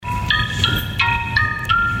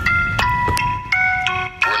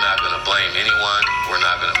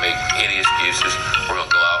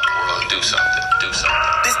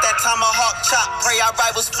tomahawk chop, pray our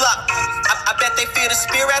rivals flop. I bet they feel the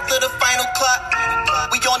spear after the final clock.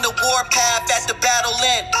 We on the warpath at the battle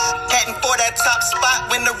end, heading for that top spot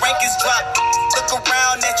when the rankings drop. Look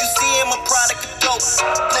around as you see him, a product of dope.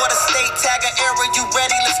 Florida State, Tagger era, you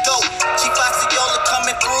ready? Let's go. Chief Osceola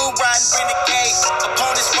coming through, riding renegade.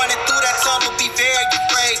 Opponents running through that tunnel, be very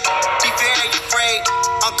afraid. Be very afraid.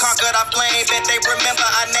 Unconquered our flame, bet they remember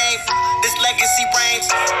our name. This legacy reigns,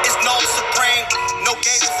 it's no supreme. No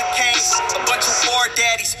gators or kings, a bunch of war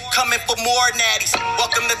daddies coming for more natties.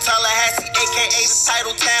 Welcome to Tallahassee, aka the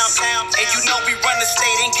title town. And you know we run the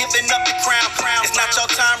state, ain't giving up the crown. It's not your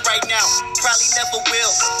time right now, probably never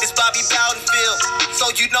will. It's Bobby Bowden field,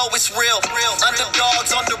 so you know it's real.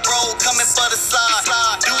 Underdogs on the road, coming for the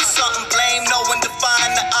side. Do something, blame no one to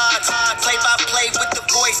find the odds. Play by play with the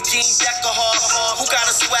voice, Gene Deckerhoff. Who got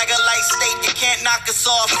a swagger like State, you can't knock us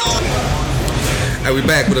off. Hey, we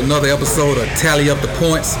back with another episode of Tally Up the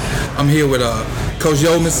Points. I'm here with Coach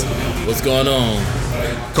Yomis. What's going on?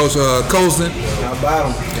 Coach Colson. How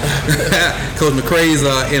about him? Coach McCrae's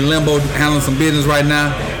in limbo handling some business right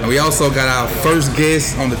now. And we also got our first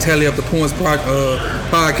guest on the Tally Up the Points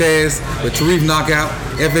podcast with Tarif Knockout,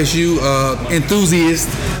 FSU enthusiast,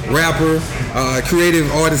 rapper, creative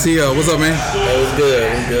artist here. What's up, man? Hey, what's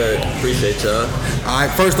good? I'm good. Appreciate y'all. All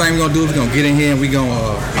right, first thing we're going to do is we're going to get in here and we're going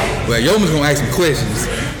to, Yoma's going to ask some questions.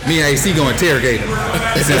 Me and AC going to interrogate him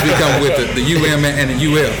since we come with the UM and the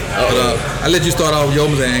UF. But I'll let you start off with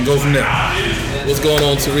Yoma's and go from there. What's going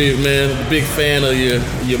on, Tarif, man? Big fan of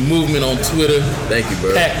your movement on Twitter. Thank you,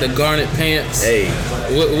 bro. Pack the garnet pants. Hey.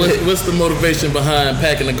 What's the motivation behind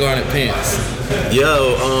packing the garnet pants?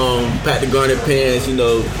 Pack the garnet pants,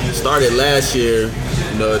 started last year,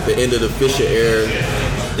 at the end of the Fisher era.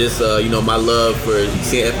 Just, my love for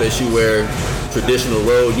seeing FSU wear traditional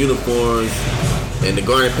road uniforms. And the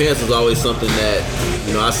garnet pants was always something that,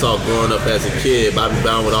 I saw growing up as a kid. Bobby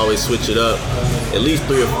Bowden would always switch it up. At least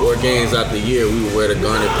 3 or 4 games out the year, we would wear the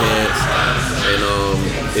garnet pants.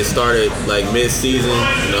 And it started like mid-season.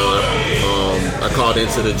 I called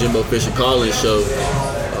into the Jimbo Fisher call-in show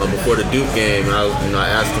before the Duke game. I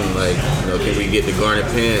asked him, can we get the garnet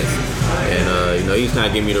pants? And, he was kind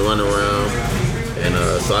of giving me the runaround. And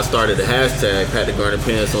so I started the hashtag Pack the Garnet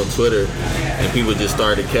Pants on Twitter, and people just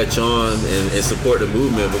started to catch on and support the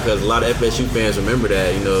movement because a lot of FSU fans remember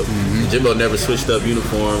that. Jimbo never switched up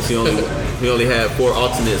uniforms. He only had 4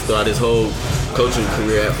 alternates throughout his whole coaching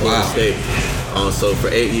career at Florida State. So for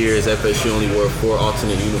 8 years, FSU only wore 4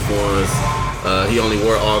 alternate uniforms. He only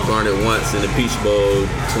wore all garnet once in the Peach Bowl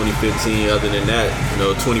 2015. Other than that,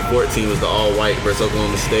 2014 was the all-white versus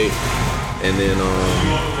Oklahoma State, and then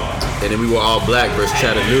we were all black versus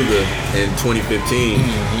Chattanooga in 2015.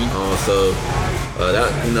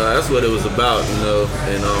 That's what it was about,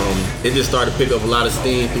 and it just started to pick up a lot of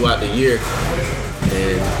steam throughout the year,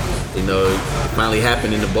 and it finally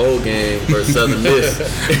happened in the bowl game versus Southern Miss.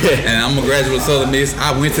 And I'm a graduate of Southern Miss.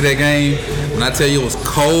 I went to that game. When I tell you it was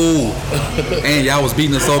cold, and y'all was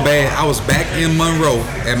beating us so bad, I was back in Monroe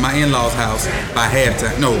at my in-laws' house by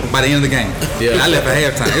halftime. No, by the end of the game. Yeah. I left at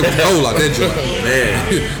halftime. It was cold out that joint. Man.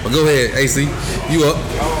 But go ahead, AC. You up?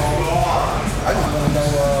 I just want to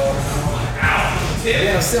know,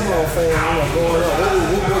 being a Seminole fan, growing up,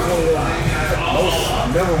 what was one of the most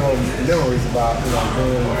memorable memories about, being a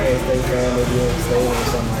Florida State fan, maybe in the stadium or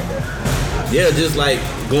something like that? Yeah, just like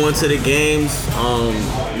going to the games.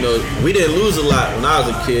 We didn't lose a lot when I was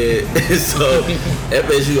a kid, so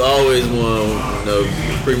FSU always won,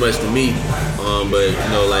 pretty much to me. But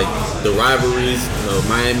like the rivalries,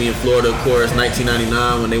 Miami and Florida, of course,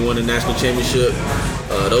 1999 when they won the national championship.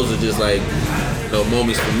 Those are just like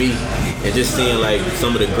moments for me, and just seeing like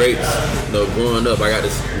some of the greats. Growing up, I got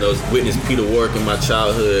to witness Peter Warrick in my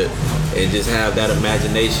childhood. And just have that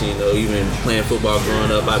imagination, even playing football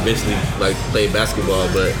growing up. I eventually played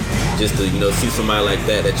basketball, but just to see somebody like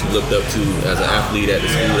that you looked up to as an athlete at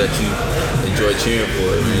the school that you enjoy cheering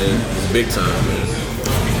for, man, it's big time, man.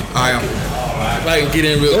 If I can get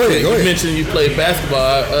in real quick, you mentioned you played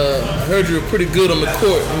basketball. I heard you were pretty good on the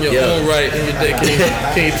court in your own right in your day.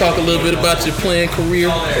 Can you talk a little bit about your playing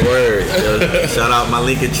career? Word. Shout out my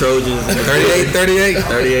Lincoln Trojans. 38.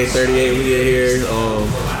 38, we get here.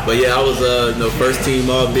 But yeah, I was first team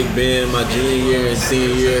all Big Ben my junior year and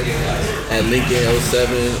senior year at Lincoln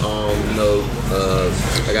 07.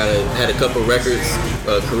 I had a couple records,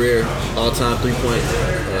 career all-time 3-point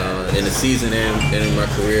in the season and in my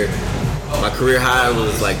career. My career high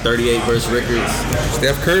was like 38 versus Rickards.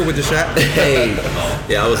 Steph Curry with the shot. Hey,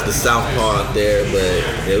 yeah, I was the southpaw out there, but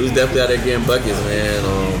yeah, we was definitely out there getting buckets, man.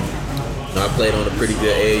 I played on a pretty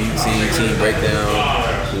good AAU team breakdown.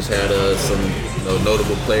 Just had some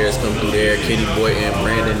notable players come through there. Kenny Boynton,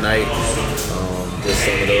 Brandon Knight, just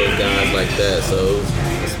some of those guys like that. So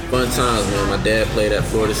it's fun times, man. My dad played at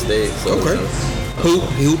Florida State. So, okay.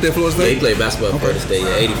 He hooped at Florida State? Yeah, he played basketball at Florida State,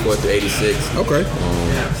 84 through 86. Okay.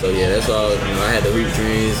 So yeah, that's all. I had the hoop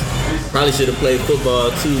dreams. Probably should have played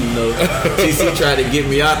football too. TC tried to get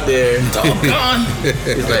me out there. Doggone.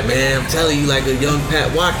 He's like, man, I'm telling you, like a young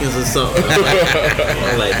Pat Watkins or something.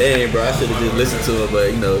 I'm like, dang, bro, I should have just listened to him.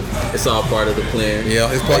 But it's all part of the plan.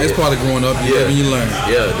 Yeah, it's part of growing up. You live and you learn.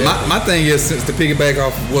 Yeah. My thing is, since to piggyback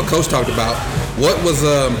off what Coach talked about, what was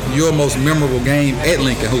your most memorable game at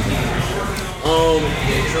Lincoln hooping?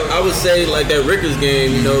 I would say like that Rikers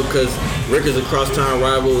game, because Rikers a cross-town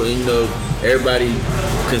rival, and everybody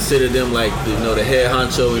considered them like the head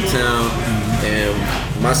honcho in town.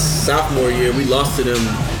 And my sophomore year, we lost to them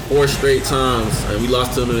 4 straight times, and we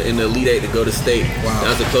lost to them in the Elite 8 to go to state. Wow. That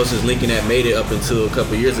was the closest Lincoln had made it up until a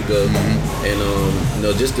couple years ago. And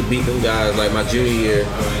just to beat them guys like my junior year,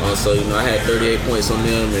 so I had 38 points on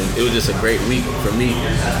them, and it was just a great week for me.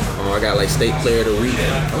 I got like state player of the week,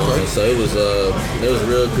 so it was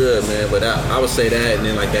real good, man. But I would say that, and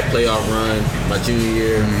then like that playoff run my junior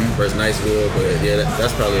year versus Niceville. But yeah,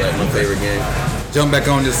 that's probably like my favorite game. Jump back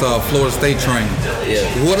on this Florida State train. Yeah.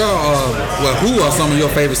 Who are some of your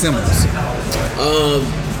favorite Seminoles?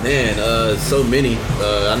 So many.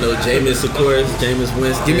 I know Jameis, of course. Jameis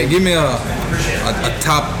Winston. Give me a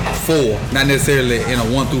top 4, not necessarily in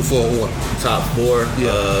a 1 through 4 order. Top 4.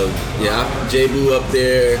 Yeah. J-Boo up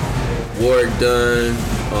there. Warwick Dunn.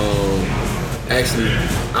 Actually,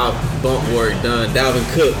 I'll bump Warwick Dunn. Dalvin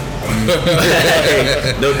Cook.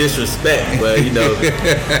 No disrespect, but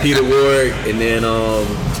Peter Warwick, and then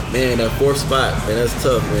that 4th spot, man, that's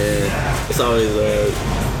tough, man. It's always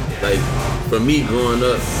like for me growing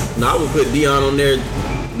up. I would put Dion on there,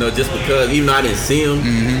 just because, even though I didn't see him,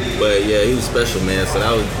 but yeah, he was special, man. So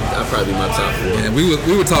that'd probably be my top 4. Yeah,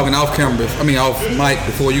 we were talking off mic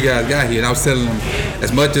before you guys got here, and I was telling them,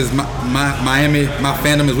 as much as my Miami, my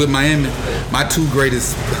fandom is with Miami, my 2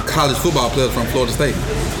 greatest college football players from Florida State.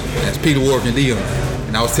 That's Peter Warwick and Dion.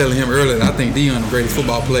 And I was telling him earlier that I think Dion the greatest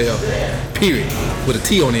football player, period, with a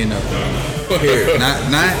T on the end of it. Period. Not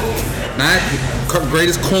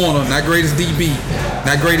greatest corner, not greatest DB,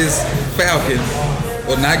 not greatest Falcon,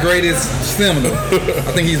 or not greatest Seminole.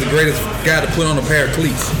 I think he's the greatest guy to put on a pair of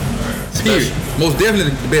cleats. Period. Most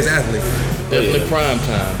definitely the best athlete. Definitely prime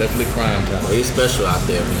time. He's special out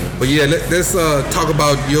there, man. But yeah, let's talk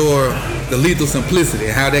about the Lethal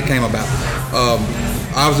Simplicity and how that came about.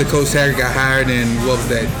 Obviously, Coach Harry got hired in, what was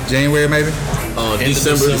that, January maybe?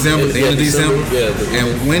 December. The end of December. Yeah.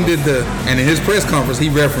 And when and in his press conference, he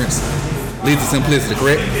referenced Lethal Simplicity,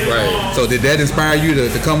 correct? Right. So did that inspire you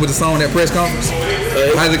to come with the song at that press conference?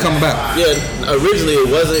 How did it come about? Yeah, originally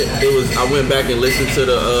it wasn't. I went back and listened to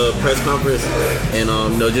the press conference, and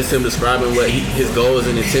just him describing what his goals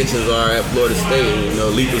and intentions are at Florida State. And,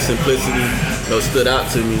 Lethal Simplicity, stood out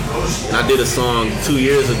to me. And I did a song 2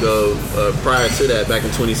 years ago, prior to that, back in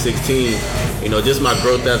 2016. Just my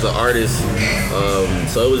growth as an artist.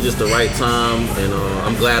 So it was just the right time, and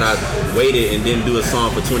I'm glad I waited and didn't do a song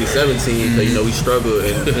for 2017 because we struggled,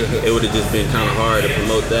 and it would have just been kind of hard to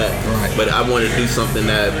promote that. Right. But I wanted to do something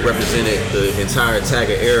that represented the entire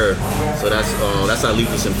Tagger era. So that's how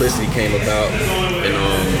Lethal Simplicity came about. And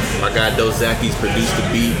my guy Dozakis produced the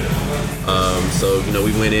beat. So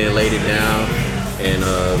we went in, laid it down, and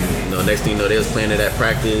next thing you know, they was playing it at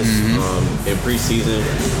practice in preseason,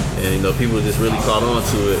 and people just really caught on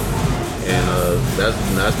to it. And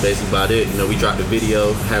that's basically about it. We dropped the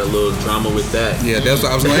video, had a little drama with that. Yeah, that's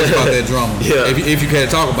what I was going to ask about that drama. Yeah. If you can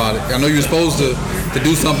talk about it. I know you're supposed to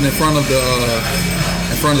do something in front of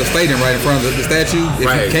the stadium, right in front of the statue.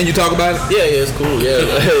 Right. Can you talk about it? Yeah, it's cool. Yeah.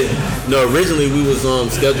 Originally we was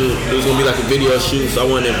scheduled. It was gonna be like a video shoot, so I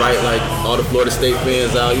wanted to invite like all the Florida State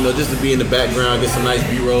fans out, just to be in the background, get some nice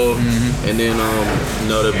B-roll, and then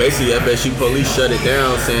basically FSU police shut it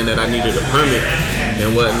down, saying that I needed a permit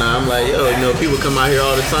and whatnot. I'm like, people come out here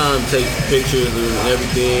all the time, take pictures and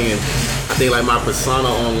everything, and I think like my persona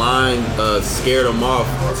online scared them off,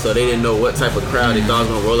 so they didn't know what type of crowd. They thought I was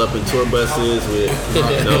gonna roll up in tour buses with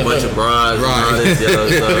a bunch of bras and all this.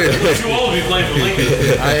 You all be playing for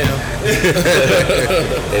Lincoln. I am.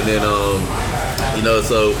 And then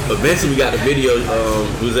so eventually we got the video.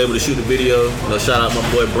 We was able to shoot the video. Shout out my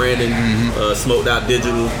boy Brandon, Smoked Out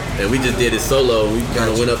Digital, and we just did it solo. We kind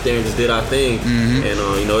of went up there and just did our thing, and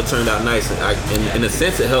it turned out nice. And in a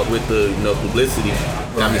sense, it helped with the publicity.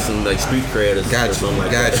 Got me some like street cred or something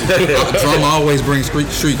like that. Drama always brings street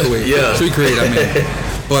cred. Yeah. Street cred. I mean,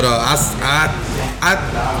 but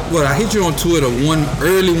I hit you on Twitter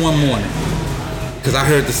early one morning because I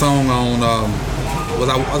heard the song on.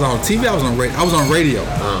 I was on TV. I was on radio,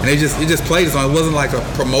 and it just played the song. It wasn't like a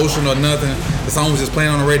promotion or nothing. The song was just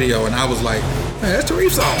playing on the radio, and I was like, man, that's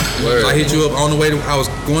Tarif's song. So I hit you up on the way I was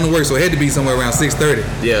going to work, so it had to be somewhere around 6:30.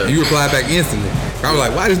 Yeah. And you replied back instantly. I was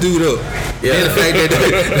like, why this dude up? Yeah. And the fact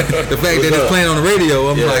that it's playing on the radio,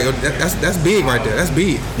 I'm like, that's big right there. That's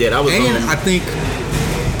big. Yeah, that was. And I think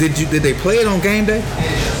did they play it on game day?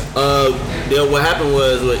 What happened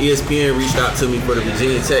was ESPN reached out to me for the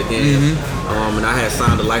Virginia Tech game, and I had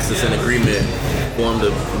signed a licensing agreement for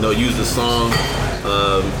them to use the song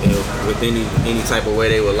with any type of way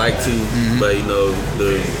they would like to. But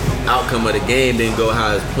the outcome of the game didn't go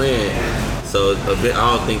how it's planned. So I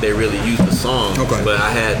don't think they really used the song. Okay. But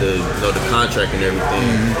I had the contract and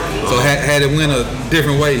everything. So had it went a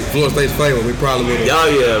different way, Florida State's favor, we probably would have. Oh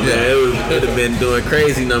yeah, man, it would have been doing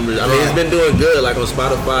crazy numbers. I mean, it's been doing good. Like on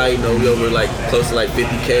Spotify, we over close to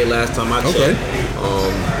 50K last time I checked. Okay.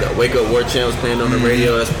 The Wake Up War Chant was playing on the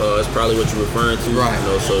radio. That's probably what you're referring to. Right.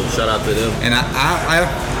 So shout out to them. And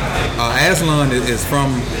Aslan is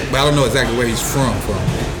from. Well, I don't know exactly where he's from.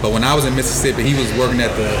 But when I was in Mississippi, he was working at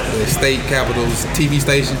the state capital's TV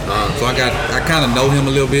station. So I kind of know him a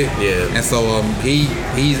little bit. Yeah. And so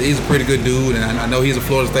he's a pretty good dude, and I know he's a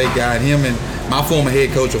Florida State guy. And him and my former head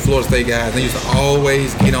coach are Florida State guys. They used to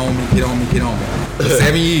always get on me. For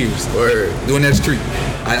 7 years. Word. Doing that streak.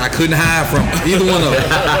 I couldn't hide from either one of them.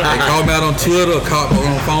 They called me out on Twitter, or called me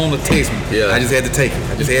on the phone, or text me. Yeah. I just had to take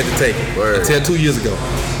it. Word. Until 2 years ago.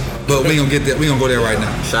 But we gonna get there. We gonna go there right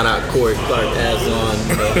now. Shout out Corey Clark, Aslan,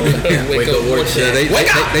 Wake Up War Chant.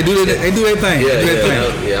 They do their thing.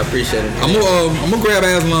 Yeah, I appreciate it. I'm gonna grab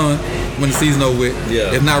Aslan when the season over with.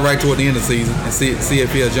 Yeah. If not right toward the end of the season, and see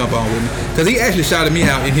if he'll jump on with me. Because he actually shouted me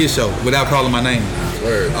out in his show without calling my name.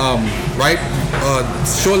 Word.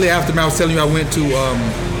 Shortly after I was telling you I went to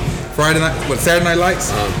Saturday Night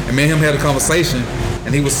Lights, and me and him had a conversation,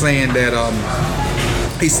 and he was saying that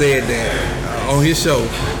he said that on his show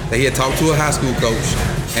that he had talked to a high school coach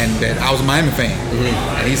and that I was a Miami fan,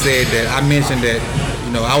 and he said that I mentioned that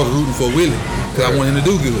I was rooting for Willie because I wanted him to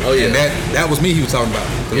do good. Oh, yeah. And that was me he was talking about.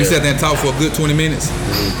 So we sat there and talked for a good 20 minutes,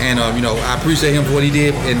 and I appreciate him for what he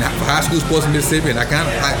did in high school sports in Mississippi, and I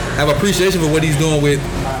have appreciation for what he's doing with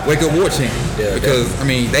Wake Up War Chant, because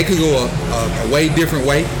they could go a way different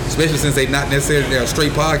way, especially since they're not necessarily a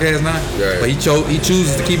straight podcast now. Right. But he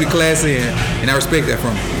chooses to keep it classy, and I respect that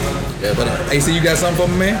from him. Yeah, but AC, you got something for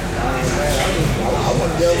me, man? I want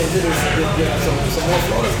to delve into some more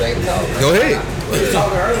Florida State talk. Go ahead. We were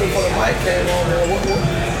talking earlier before the mic came on, man.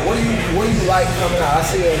 What do you like coming out? I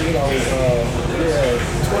see you're a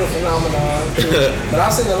Twitter phenomenon, but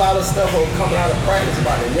I've seen a lot of stuff coming out of practice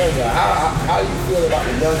about the young guys. How do you feel about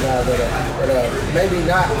the young guys that are maybe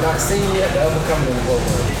not seen yet, but ever coming in the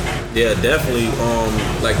program? Yeah, definitely.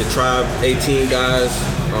 Like the Tribe 18 guys,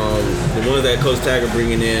 the ones that Coach Taggart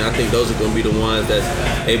bringing in, I think those are going to be the ones that's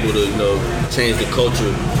able to change the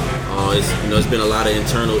culture. It's been a lot of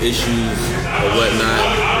internal issues or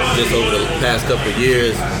whatnot just over the past couple of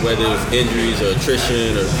years, whether it was injuries or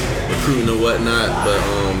attrition or recruiting or whatnot. But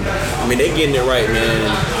they're getting it right, man.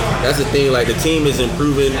 And that's the thing. Like the team is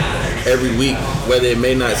improving every week, whether it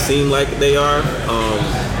may not seem like they are.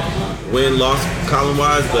 Win-loss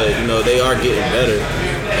column-wise, but they are getting better,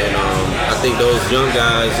 and I think those young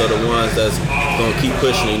guys are the ones that's gonna keep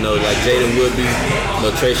pushing. Like Jaden Woodby,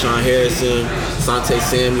 Trayshawn Harrison, Sante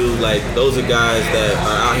Samuel, like those are guys that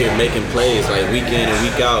are out here making plays like week in and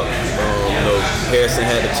week out. Harrison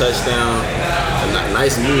had the touchdown, a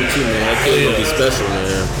nice move too, man. That kid's gonna be special,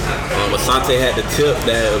 man. Asante had the tip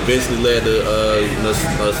that eventually led to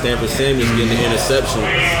Stanford Samuels getting the interception.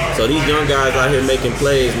 So these young guys out here making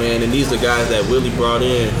plays, man, and these are guys that Willie brought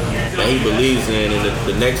in that he believes in. And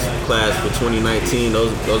the next class for 2019,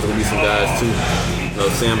 those are gonna be some guys too.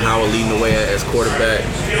 Sam Howell leading the way as quarterback,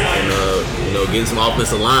 and getting some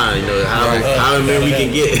offensive line. However many we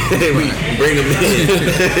can get, we bring them in.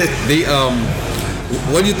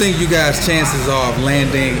 What do you think you guys' chances are of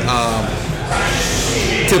landing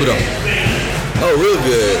Thibodeau? Oh, real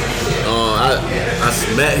good. I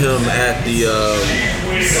met him at the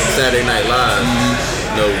Saturday Night Live,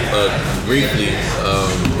 briefly.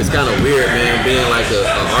 It's kind of weird, man, being like an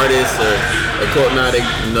artist or a quote. Now they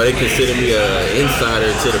consider me an insider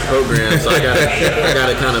to the program, so I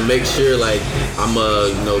gotta kind of make sure like I'm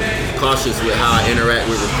cautious with how I interact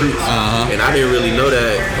with recruits, and I didn't really know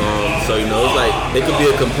that. So it's like it could be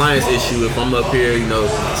a compliance issue if I'm up here,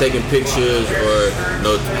 taking pictures or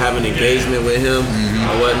having engagement with him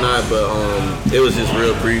or whatnot. But it was just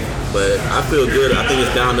real brief. But I feel good. I think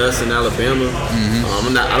it's down to us in Alabama.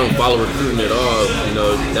 I don't follow recruiting at all. You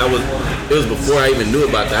know, it was before I even knew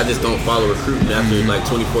about that. I just don't follow recruiting. After like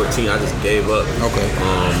 2014, I just gave up. Okay.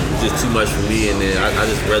 Just too much for me, and then I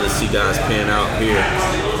just rather see guys pan out here.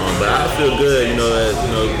 But I feel good, you know, that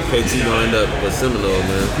KT gonna end up with Seminole,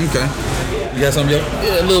 man. Okay. You got something, Joe?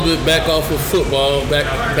 Yeah, a little bit back off of football,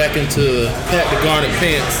 back into Pat the Garnet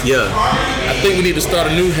Pants. Yeah. I think we need to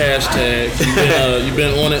start a new hashtag. You've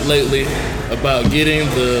been on it lately about getting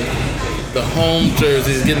the home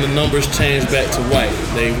jerseys, getting the numbers changed back to white.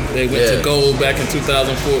 They went to gold back in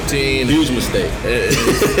 2014. Huge mistake.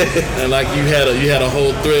 And like you had a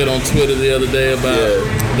whole thread on Twitter the other day about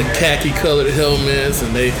the khaki colored helmets,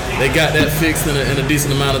 and they got that fixed in a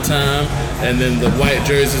decent amount of time. And then the white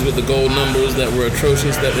jerseys with the gold numbers that were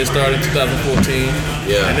atrocious that they started in 2014.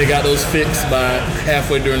 Yeah. And they got those fixed by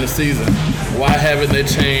halfway during the season. Why haven't they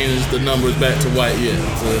changed the numbers back to white yet?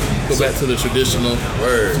 To go back to the traditional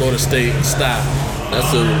Florida State style.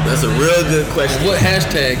 That's a real good question. What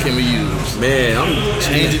hashtag can we use? Man,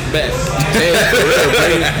 Change it back. Bring back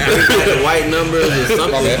the white numbers or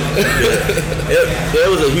something. It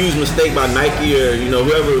was a huge mistake by Nike or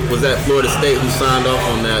whoever was at Florida State who signed off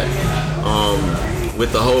on that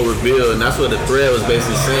with the whole reveal, and that's what the thread was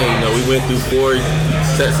basically saying. We went through 4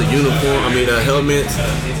 sets of helmets,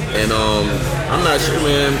 and I'm not sure,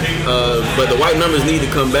 man. But the white numbers need to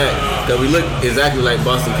come back because we look exactly like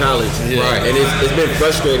Boston College, right? And it's been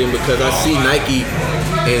frustrating because I see Nike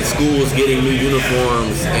and schools getting new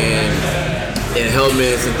uniforms and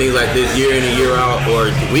helmets and things like this year in and year out or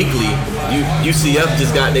weekly. UCF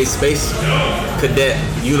just got their Space Cadet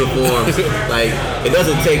uniforms. Like, it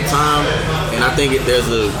doesn't take time, and I think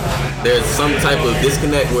there's some type of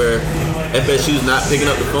disconnect where FSU's not picking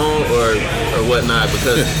up the phone or whatnot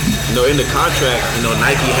because in the contract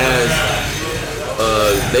Nike has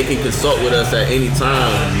they can consult with us at any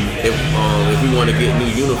time if we want to get new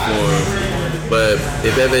uniforms. But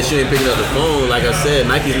if FSU ain't picking up the phone, like I said,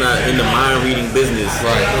 Nike's not in the mind reading business.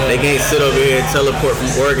 Right. They can't sit over here and teleport from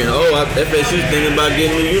Oregon. FSU's thinking about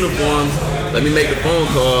getting new uniforms. Let me make the phone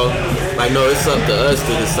call. Like, no, it's up to us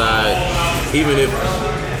to decide. Even if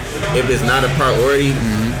it's not a priority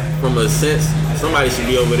from a sense, somebody should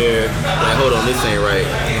be over there like, hold on, this ain't right.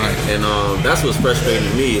 And that's what's frustrating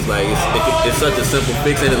to me. It's like it's such a simple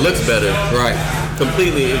fix and it looks better. Right.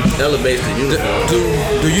 Completely elevates the uniform.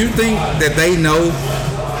 Do you think that they know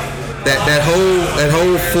that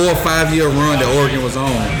whole 4 or 5 year run that Oregon was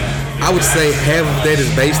on? I would say half of that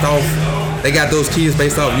is based off. They got those kids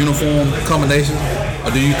based off uniform combinations,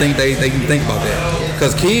 or do you think they can think about that?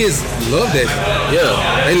 Because kids love that. Yeah,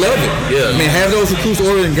 they love it. Yeah, I mean, half those recruits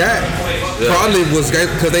Oregon got probably was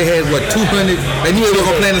because they had 200. They knew they were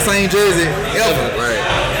gonna play in the same jersey ever. Right.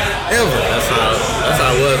 Ever. That's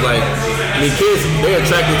how it was. Like, I mean, kids, they're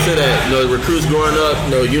attracted to that. Recruits growing up,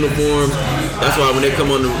 uniforms. That's why when they come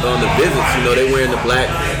on the visits, they wearing the black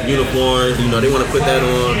uniforms. They want to put that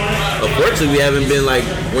on. Unfortunately, we haven't been like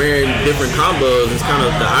wearing different combos. It's kind of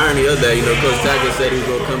the irony of that. Coach Taggart said he was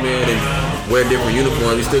gonna come in and wear different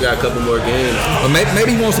uniforms. We still got a couple more games. Well,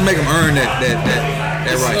 maybe he wants to make them earn that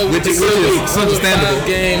right, which is understandable.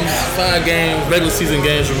 5 games, regular season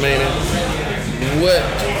games remaining. What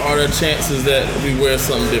are the chances that we wear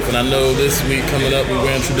something different? I know this week coming up, we're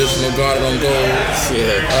wearing traditional garnet on gold.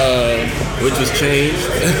 Yeah. Which was changed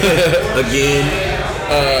again.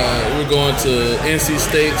 We're going to NC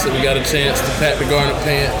State, so we got a chance to pat the Garnet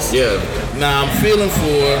Pants. Yeah. Now I'm feeling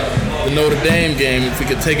for the Notre Dame game. If we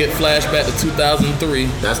could take it flashback to 2003.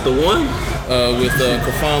 That's the one. With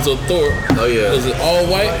Cafonzo Thorpe. Oh yeah. Was it all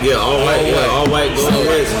white? Yeah, all white. Yeah, all white. Gold and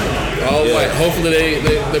red. All white. Hopefully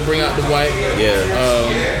they bring out the white. Yeah.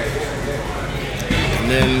 And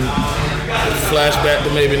then flashback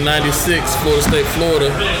to maybe '96, Florida State, Florida.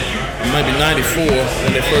 It might be '94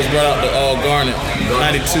 when they first brought out the all garnet.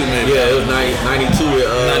 '92 maybe. Yeah, it was '92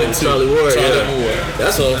 with Charlie Ward. Ward.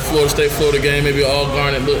 That's a Florida State, Florida game. Maybe all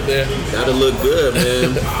garnet look there. That'll look good,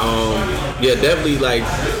 man. Yeah, definitely like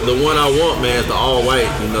the one I want, man, is the all white.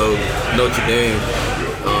 Notre Dame.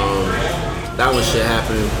 That one should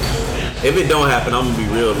happen. If it don't happen, I'm gonna be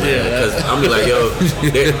real, man. Because I'm gonna be like, yo,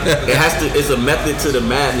 it has to. It's a method to the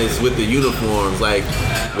madness with the uniforms. Like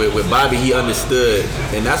with Bobby, he understood,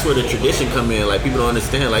 and that's where the tradition come in. Like people don't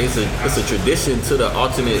understand. Like it's a tradition to the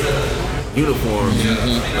alternate uniforms.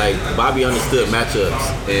 Like Bobby understood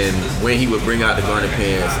matchups, and when he would bring out the garnet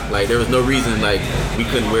pants, like there was no reason like we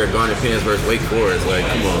couldn't wear garnet pants versus Wake Forest. Like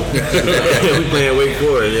come on, we playing Wake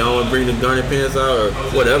Forest. Y'all want to bring the garnet pants out or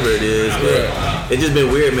whatever it is. But it's just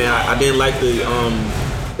been weird, man. I didn't like the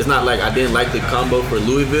it's not like I didn't like the combo for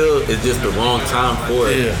Louisville. It's just the wrong time for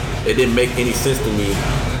it. Yeah. It didn't make any sense to me.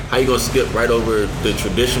 How you gonna skip right over the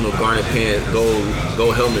traditional garnet pants,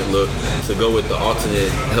 gold helmet look to go with the alternate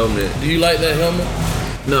helmet? Do you like that helmet?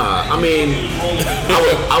 Nah, I mean,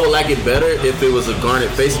 I would like it better if it was a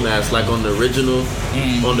garnet face mask, like on the original,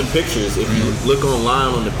 on the pictures. If you look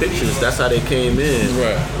online on the pictures, that's how they came in.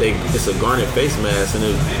 Right. It's a garnet face mask, and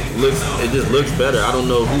it just looks better. I don't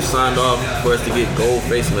know who signed off for us to get gold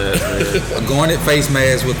face masks, man. A garnet face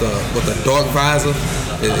mask with a dark visor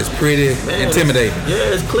is pretty intimidating.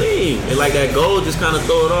 Yeah, it's clean, and like that gold just kind of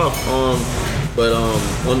throw it off. But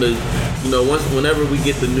on the, whenever we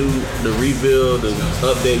get the rebuild, the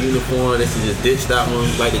update uniform, they should just ditch that one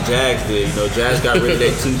like the Jags did. Jags got rid of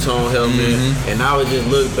their two-tone helmet, and now it just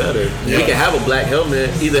looks better. Yeah. We can have a black helmet,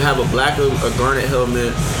 either have a black or a garnet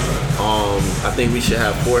helmet. I think we should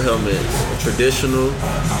have 4 helmets: a traditional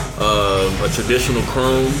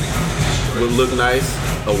chrome would look nice,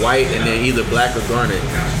 a white, and then either black or garnet.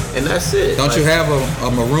 And that's it. Don't you have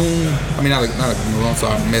a maroon? I mean, not a maroon.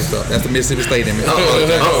 Sorry, I messed up. That's the Mississippi State image.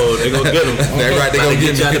 They gonna get them. They're right. They gonna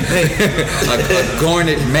get you out me. the paint. a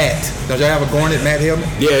garnet matte. Don't y'all have a garnet matte helmet?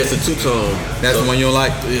 Yeah, it's a two-tone. That's the one you don't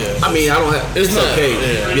like. Yeah. I mean, I don't have. It's not, okay.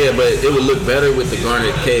 Yeah. But it would look better with the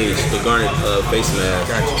garnet cage, the garnet face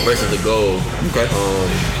mask versus the gold. Okay.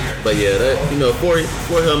 But yeah, that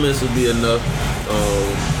 4 helmets would be enough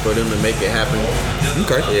for them to make it happen.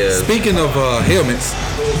 Okay. Yeah. Speaking of helmets,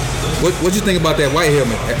 what you think about that white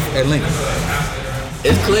helmet at Lincoln?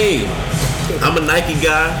 It's clean. I'm a Nike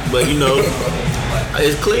guy, but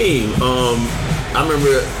it's clean. I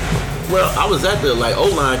remember. Well, I was at the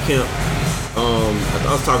O-line camp.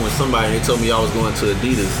 I was talking with somebody and they told me I was going to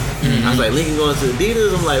Adidas. I was like, Lincoln going to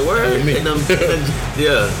Adidas? I'm like, word?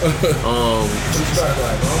 Yeah.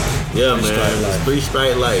 Yeah, man. It's 3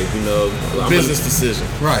 stripe life, Business decision.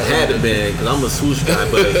 Right. Had to be, because I'm a swoosh guy,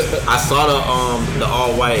 but I saw the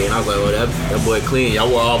all white and I was like, well, that boy clean. Y'all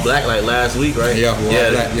wore all black like last week, right? Yeah,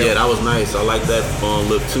 black, yeah, that was nice. I like that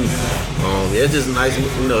look too. It's just nice,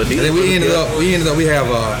 And then we ended up we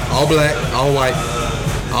have all black, all white,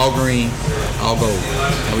 all green, all gold,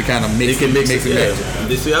 and we kind of mix and match.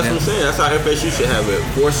 See, that's what I'm saying. That's how FSU should have it.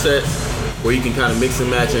 4 sets where you can kind of mix and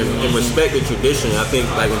match and respect the tradition. I think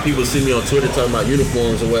like when people see me on Twitter talking about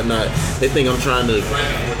uniforms and whatnot, they think I'm trying to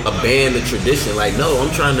abandon the tradition. Like, no, I'm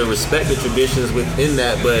trying to respect the traditions within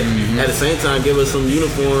that, but at the same time give us some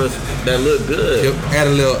uniforms that look good. Add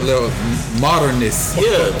a little modernness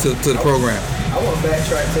to the program. I want to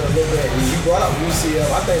backtrack to a little bit. You brought up UCF.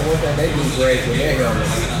 I think one thing they do great with their helmet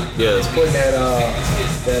is putting that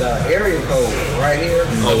area code right here.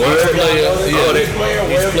 Oh, word? Each player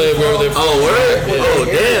wherever they're from. Oh, word? Oh,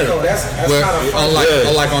 damn. That's kind of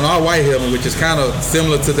unlike on our white helmet, which is kind of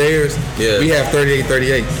similar to theirs, we have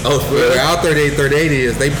 3838. Oh, really? Where our 3838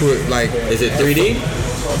 is, they put Is it 3D?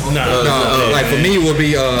 No. Like for me it would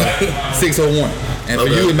be 601. And for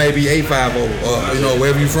you, it may be 850,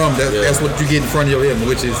 wherever you're from. That's what you get in front of your helmet,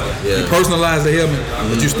 which is you personalize the helmet,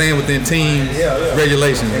 but you stand within team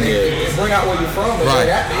regulations. Bring out where you're from. Right.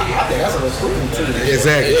 I think that's a recruiting tool.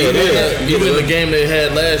 Exactly. Even the game they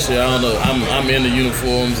had last year, I don't know. I'm in the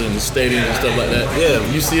uniforms and the stadiums and stuff like that. Yeah.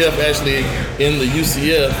 UCF actually in the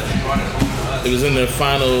UCF. It was in their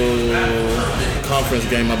final conference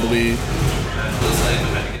game, I believe.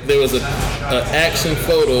 There was an action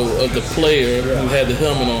photo of the player who had the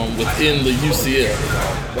helmet on within the UCF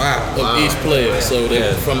of each player. So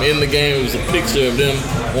from in the game, it was a picture of them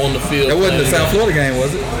on the field. That wasn't the South Florida game,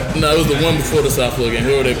 was it? No, it was the one before the South Florida game.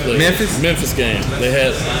 Who were they playing? Memphis game. They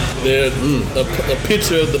had a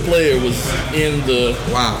picture of the player was in the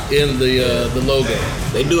logo.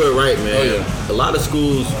 They do it right, man. Oh, yeah. A lot of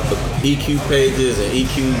schools, EQ pages and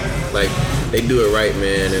EQ, they do it right,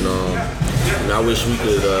 man. And I wish we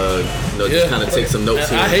could, just kind of take some notes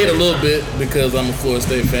here. I hate a little bit because I'm a Florida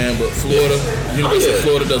State fan, but University of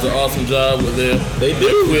Florida does an awesome job with their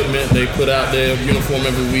equipment. They put out their uniform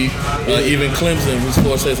every week. Even Clemson, who's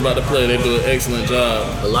Florida State's about to play, they do an excellent job.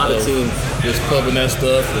 A lot of teams just pumping that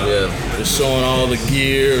stuff. Just showing all the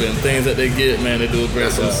gear and things that they get. Man, they do a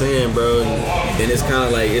great job. That's what I'm saying, bro. And it's kind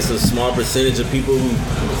of like it's a small percentage of people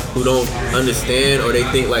who don't understand or they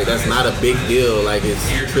think like that's not a big deal, like it's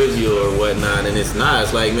trivial or whatnot, and it's not.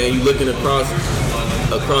 It's like, man, you looking across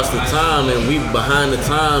the time and we behind the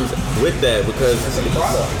times with that because it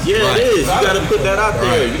is. You got to put that out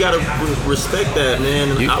there. You got to respect that,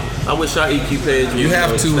 man. And I wish our EQ page would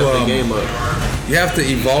have to step the game up. You have to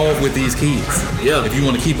evolve with these kids. Yeah. If you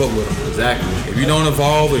want to keep up with them. Exactly. If you don't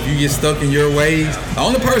evolve, if you get stuck in your ways, the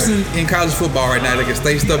only person in college football right now that can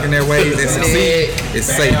stay stuck in their ways and succeed is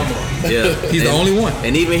Saban. Yeah, He's the only one.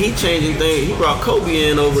 And even he changing things. He brought Kobe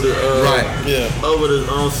in over the over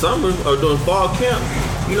the summer or during fall camp.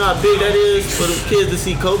 You know how big that is for the kids to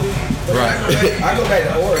see Kobe. Right. I go back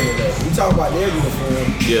to Oregon though. We talk about their uniform.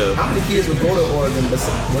 Yeah. How many kids would go to Oregon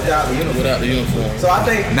without the uniform? Without the uniform. So I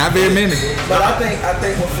think Not very many. But I think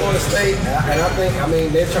with Florida State, and I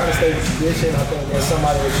mean they're trying to stay with tradition. I think there's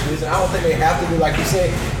somebody with tradition. I don't think they have to be like you said.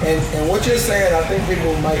 And what you're saying, I think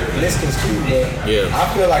people might misconstrue that. Yeah. I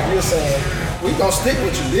feel like you're saying we gonna stick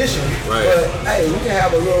with tradition, Right. but hey, we can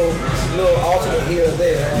have a little alternate here or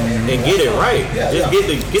there And get it right. Just get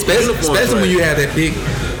the uniform Especially right. when you have that big,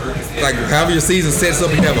 like however your season sets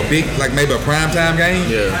up, you have a big, like maybe a primetime game.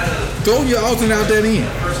 Yeah. Throw your alternate out there in,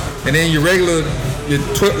 and then your regular, your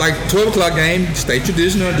 12 o'clock game, stay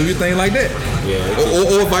traditional and do your thing like that.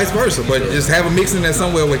 Yeah. Or vice versa, but just have a mix in there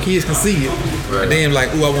somewhere where kids can see it, Right. and then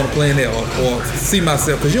like, ooh, I want to play in there, or see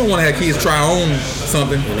myself, because you don't want to have kids try on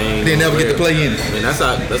something, ain't they never gonna get to wear play in it. And that's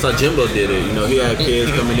how Jimbo did it. You know, he had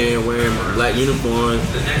kids coming in wearing black uniforms,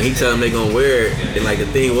 and he tell them they gonna wear it. And like the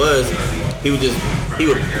thing was, he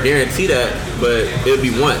would guarantee that, but it would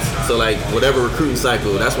be once. So like whatever recruiting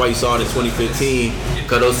cycle, that's why you saw it in 2015.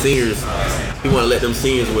 Because those seniors, he want to let them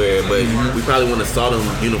seniors wear it, but we probably want to saw them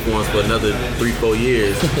uniforms for another 3-4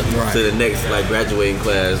 years Right. to the next like graduating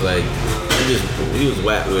class. Like he was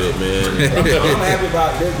whack with it, man. I'm happy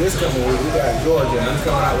about this coming week. We got Georgia. I'm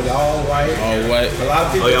coming out with all white. All white. A lot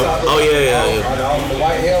of people talk Oh, yeah. the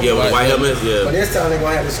white helmets. Yeah, with the white helmets, But yeah. this time they're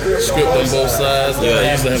gonna have the script Script on both sides. Yeah.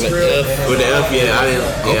 They used to have an F. With the F, yeah, I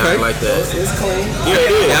didn't like that. It's clean. Yeah,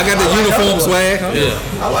 it is. I got the uniform swag.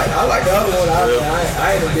 Yeah. I like the other one.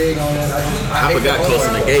 I ain't a big on that. I forgot close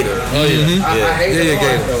in the Gator. Oh yeah. I hate the Yeah,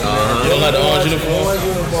 orange, though. You don't like the orange uniform? Orange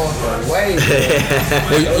uniform for way.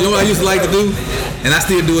 Well, you know what I used to like to do, and I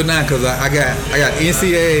still do it now because I got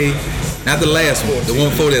NCAA, not the last one, the one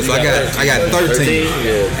before that. So I got 13,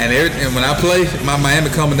 yeah. and when I play, my Miami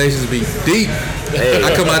combinations be deep. Hey.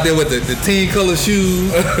 I come out there with the team color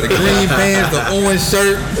shoes, the green pants, the orange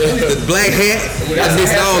shirt, the black hat. I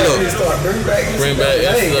mix it all up. Bring back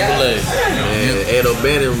NCAA. And Ed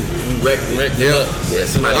O'Bannon wrecked it. Yeah. Yeah,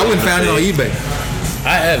 somebody I went and found it on eBay.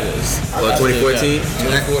 I have it. Well, 2014?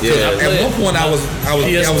 Yeah. At one point, I was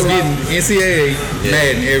getting NCAA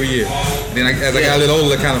Madden every year. Then as I got a little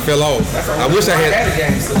older, it kind of fell off. I wish I had. a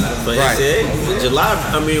game system. But Right. July,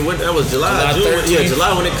 that was July, July June. 13th. Yeah,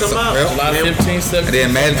 July when it come out. Yep. July Man, 15th, 17th. And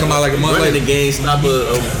then Madden come out like a month running later. the game, stop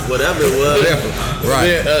or whatever it was. Right.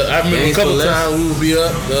 Yeah, I remember a Games couple for less. times we would be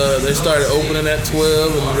up. They started opening at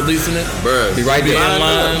 12 and releasing it. Bruh. Be right there.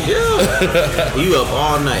 Line. Yeah. You up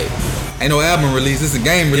all night. Ain't no album release. It's a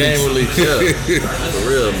game release. Game release. Yeah. For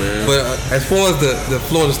real, man. But as far as the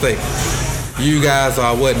Florida State, you guys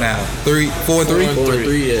are what now? 4-3?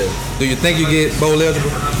 4-3, yeah. Do you think you get bowl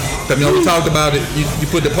eligible? I mean, we talked about it. You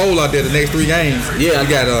put the poll out there. The next 3 games. Yeah. You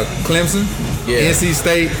got Clemson, Yeah. NC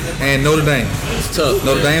State, and Notre Dame. It's tough.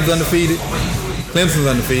 Notre man. Dame's undefeated. Clemson's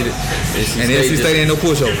undefeated, and NC State ain't no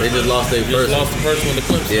pushover. They just lost their Just first lost one. the first one to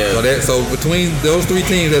Clemson. Yeah. So between those 3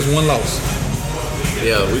 teams, there's 1 loss.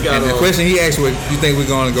 Yeah, we got And the question he asked was, you think we're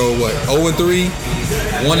going to go what? 0-3,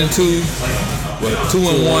 1-2, what?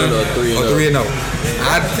 2-1, or 3-0?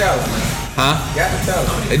 Got the talent. Huh? Got the talent.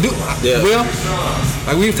 They do. Yeah. Well,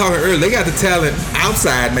 like we were talking earlier, they got the talent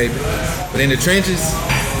outside maybe, but in the trenches,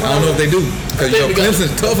 I don't know if they do. Because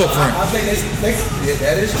Clemson's tough up front. I think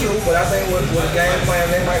that is true, but I think with a game plan,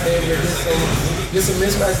 they might be able to get some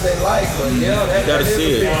mismatches they like. But yeah, Gotta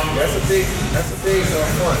see it. That's a big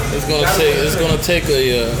front. It's gonna take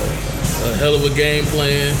a hell of a game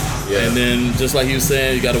plan. Yeah. And then, just like you were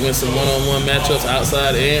saying, you got to win some one-on-one matchups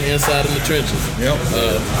outside and inside in the trenches. Yep.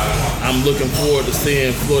 I'm looking forward to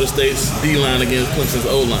seeing Florida State's D-line against Clemson's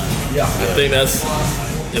O-line. Yeah. I think that's,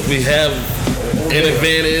 if we have an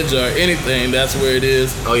advantage or anything, that's where it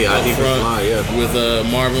is. Oh, yeah, up our defensive line, yeah. With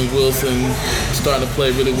Marvin Wilson starting to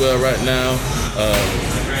play really well right now.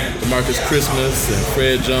 DeMarcus Christmas and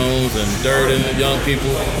Fred Jones and Durden, young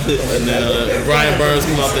people. And then Brian Burns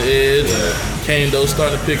come off the edge. Kane Doe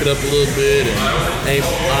starting to pick it up a little bit. And Ame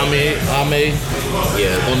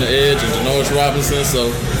on the edge, and Janoris Robinson.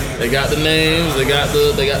 So they got the names, they got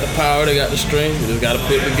the power, they got the strength. We just got to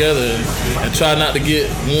put it together and try not to get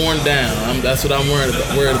worn down. That's what I'm worried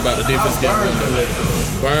about the defense getting worn down.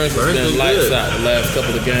 Burns has been lights out the last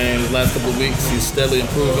couple of games, last couple of weeks. He's steadily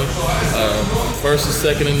improving. First and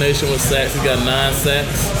second in the nation with sacks. He got 9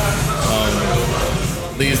 sacks.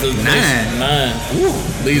 Leads the nation. 9.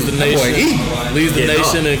 Leads the nation. Leads the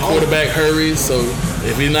nation in quarterback hurries. So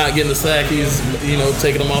if he's not getting the sack, he's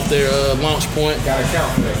taking them off their launch point. Gotta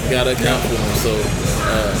account for that. Got to account for him. So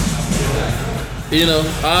You know,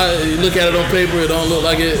 you look at it on paper, it don't look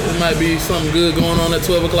like it might be something good going on at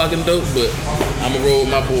 12 o'clock in dope, but I'm going to roll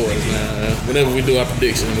with my boys, man. Whenever we do our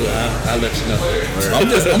prediction, I'll let you know.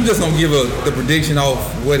 I'm just going to give the prediction off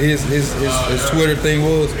what his Twitter thing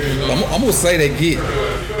was. I'm going to say they get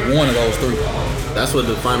one of those three. That's what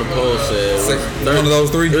the final poll said. One of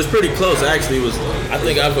those three? It was pretty close, actually. It was, I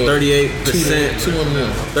think I voted 38%. 2 and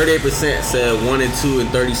 1. 38% said 1 and 2, and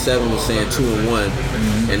 37 was saying 2 and 1.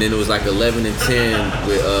 And then it was like 11 and 10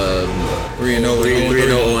 with 3 and 0,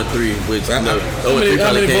 0 and 3, which How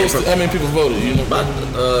many people voted? You know, about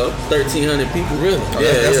 1,300 people. Really?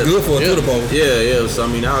 That's good for a Twitter poll. Yeah. So I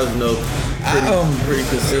mean, I was pretty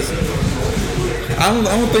consistent. I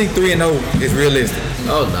don't think 3 and 0 is realistic.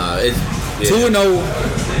 Oh nah, it's 2 and 0.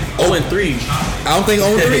 0 and 3. I don't think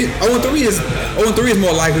 0 and 3 is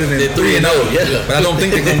more likely than 3 and 0. Yeah. But I don't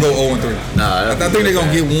think they're gonna go 0 and 3. Nah, I think they're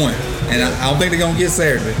gonna get one, and I don't think they're gonna get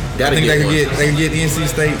Saturday. I think they can get NC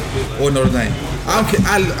State or Notre Dame.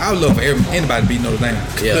 I would love for anybody to beat Notre Dame.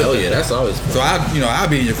 Yeah, that's always fun. So I'll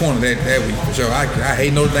be in your corner that week for sure. I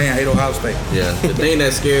hate Notre Dame. I hate Ohio State. Yeah, the thing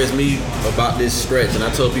that scares me about this stretch, and I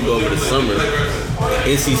told people over the summer,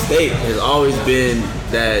 NC State has always been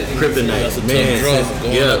that kryptonite. That's a tough draw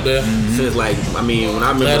going up there. Since like, I mean, when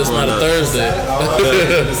I remember Glad it's not a Thursday.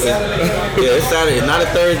 Yeah, it's Saturday. It's not a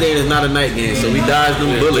Thursday and it's not a night game, so we dodged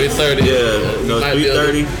them bullets. 3:30. Yeah,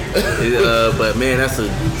 3:30. But man,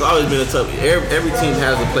 it's always been a tough. Every team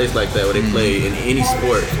has a place like that where they play in any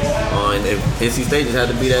sport. And NC State just had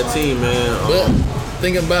to be that team, man. But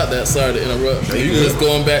thinking about that, sorry to interrupt. You just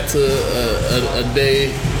going back to a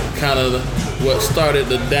day, kind of what started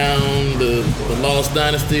the Lost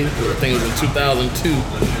Dynasty. I think it was in 2002.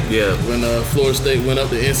 Yeah. When Florida State went up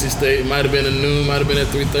to NC State. It might have been at noon, might have been at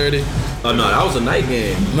 3:30. Oh no, that was a night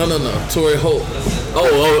game. No. Torrey Holt.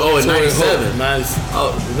 Oh, in Torrey 97. Nice.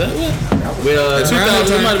 Oh, is that what? With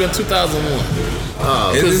 2000, it might have been 2001.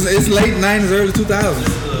 It's late 90s, early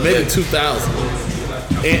 2000s. Maybe 2000.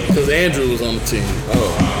 Because Andrew was on the team.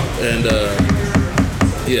 And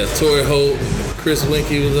Torrey Holt, Chris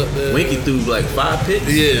Winkie was up there. Winkie threw like 5 picks.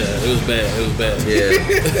 Yeah, it was bad.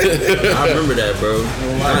 Yeah, I remember that, bro.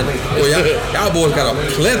 Well, y'all boys got a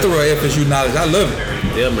plethora of FSU knowledge. I love it.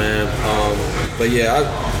 Yeah, man. But yeah,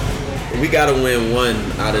 we gotta win one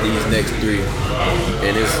out of these next 3,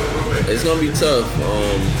 and it's gonna be tough.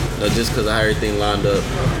 Just because I had everything lined up.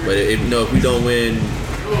 But if we don't win,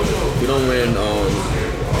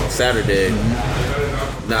 Saturday.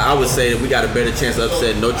 Now I would say that we got a better chance to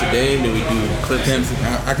upset Notre Dame than we do Clemson.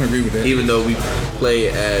 I can agree with that. Even though we play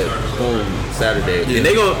at home Saturday, and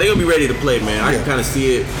they gonna be ready to play, man. I can kind of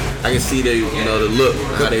see it. I can see the look,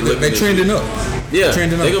 how they look. They're trending up. Yeah, they're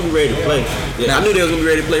gonna be ready to play. Yeah, I knew they was gonna be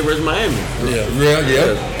ready to play versus Miami. Yeah.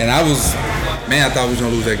 And I thought we was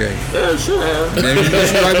gonna lose that game. Yeah, should have. Man, you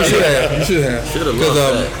should have. Should have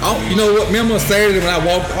lost. You know what? Remember Saturday when I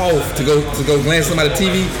walked off to go glance at somebody's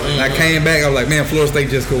TV, and I came back, I was like, man, Florida State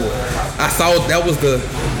just scored. I saw that was the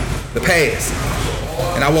pass,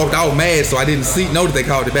 and I walked out mad, so I didn't know that they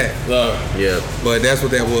called it back. Yeah. But that's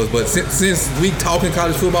what that was. But since we talking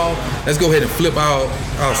college football, let's go ahead and flip our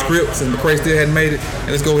scripts, and McCray still hadn't made it,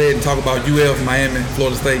 and let's go ahead and talk about UF, Miami,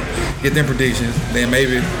 Florida State, get them predictions. Then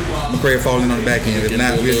maybe McCray falling on the back end. If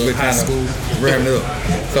not, we're kind of ramming it up.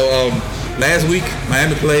 So last week,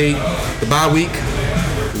 Miami played the bye week.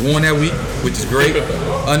 We won that week, which is great.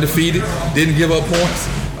 Undefeated, didn't give up points.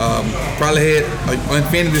 Probably had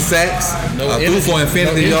infinity sacks, threw for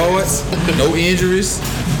infinity yards, no injuries.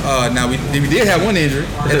 Now we did have one injury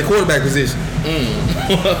at the quarterback position.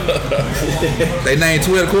 They named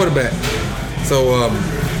 12 quarterback. So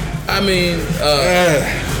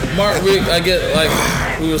Mark Richt, I get like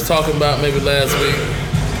we was talking about maybe last week.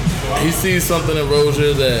 He sees something in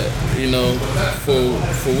Rozier that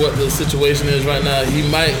for what the situation is right now, he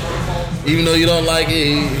might. Even though you don't like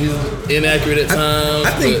it, he's inaccurate at times.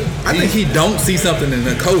 I think he don't see something in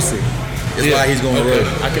Nkosi. That's why he's going to Rozier.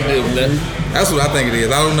 I can deal with that. That's what I think it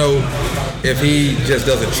is. I don't know if he just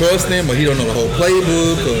doesn't trust him, or he don't know the whole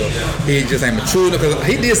playbook, or he just ain't mature. Because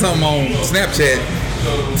he did something on Snapchat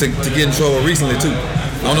to get in trouble recently too.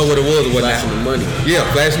 I don't know what it was or whatnot. Flashing the money. Yeah,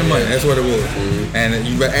 flashing the money. That's what it was. Mm-hmm. And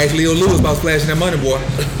you asked Leo Lewis about flashing that money, boy.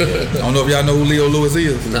 I don't know if y'all know who Leo Lewis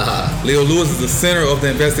is. Nah. Leo Lewis is the center of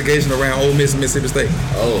the investigation around Ole Miss and Mississippi State.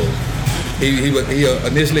 Oh. He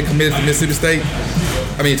initially committed to Mississippi State.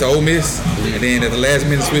 To Ole Miss, and then at the last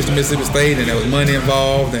minute switched to Mississippi State, and there was money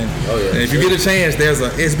involved. And if you get a chance, there's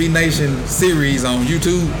a SB Nation series on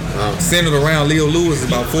YouTube centered around Leo Lewis,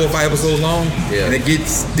 about 4 or 5 episodes long, and it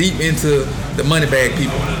gets deep into the money bag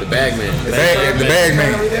people. The bag man. The bag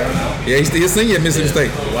man. Yeah, he's still senior at Mississippi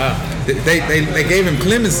State. Wow. they gave him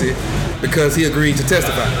clemency because he agreed to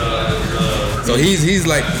testify. So he's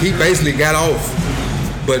like he basically got off,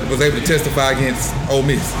 but was able to testify against Ole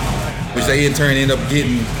Miss, which they in turn end up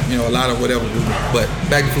getting a lot of whatever. But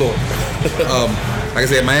back to Florida. Like I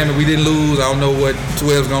said, Miami, we didn't lose. I don't know what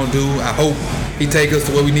 12's gonna do. I hope he take us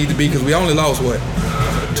to where we need to be because we only lost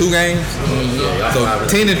 2 games. So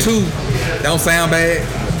 10-2 don't sound bad,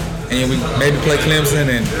 and we maybe play Clemson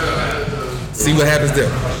and see what happens there.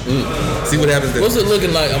 See what happens there. What's it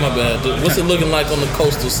looking like? Oh my bad. What's it looking like on the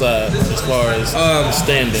coastal side as far as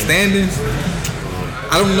standings? Standings.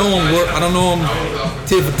 I don't know them. I don't know them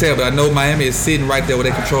tit for tat, but I know Miami is sitting right there where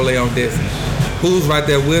they control their own destiny. Who's right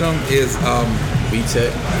there with them is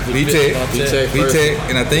VTech,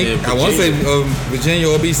 and I think I want to say Virginia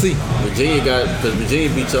or BC. Because Virginia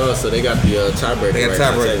beat y'all, so they got the tiebreaker. They got the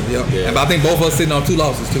tiebreaker. Yeah. But I think both of us sitting on 2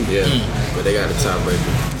 losses too. Yeah, but they got the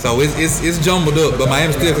tiebreaker. So it's jumbled up, but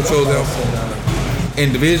Miami still controls them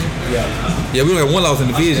in division. Yeah, we only got 1 loss in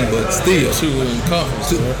division, but still 2 in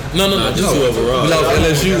conference. No, just 2 overall. We lost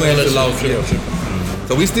LSU and we lost.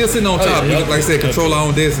 So we still sitting on top. We, like I said, control our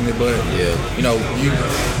own destiny, but you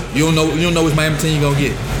don't know which Miami team you gonna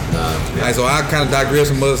get. Alright, so I kind of digress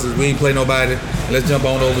from us. We ain't play nobody. Let's jump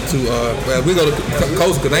on over to we go to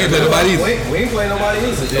Coast because they ain't play nobody either. We ain't play nobody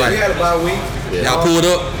either. Right. We had a bye week. Y'all pulled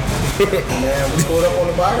up. Man, we pulled up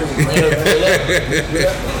on the bye week.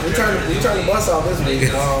 We turned the bus off this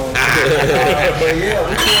week. But yeah,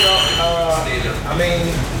 we pulled up. I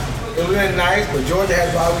mean, it was really nice, but Georgia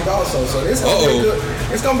had a bye week also, so this gonna be good.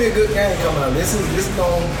 It's gonna be a good game coming up. This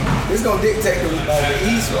gonna dictate the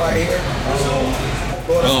East right here.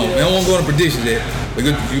 We don't want to go into predictions yet. But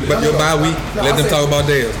your bye week, let them talk about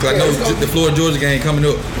theirs. Because I know the Florida Georgia game coming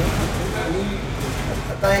up.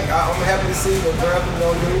 I think I'm happy to see what Grambling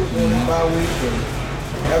gonna do during this bye week, and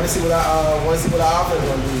happy to see what I want to see what our offense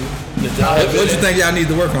gonna do. What you think y'all need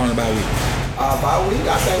to work on in the bye week? Bye week,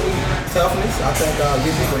 I think toughness. I think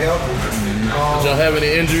get people healthy. Did y'all have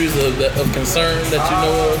any injuries of concern that you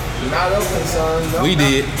know of? Not of concern. No, we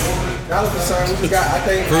did. Not of concern. We just got. I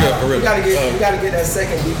think for real. we got to get that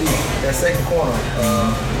second DB, that second corner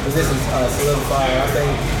position solidified. I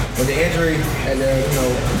think with the injury and the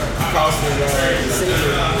costing the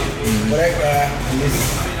season, but that guy,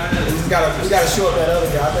 we got to show up that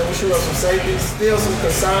other guy. I think we show up some safeties. Still some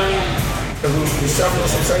concern because we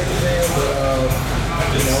shuffling some safeties in, but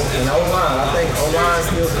and O-line. I think O-line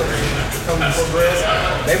still coming to progress.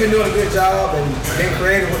 They've been doing a good job and been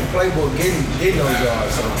creative with the playbook, getting those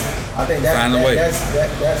yards. So I think that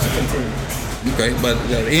should continue. Okay, but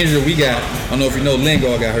the injury we got, I don't know if you know,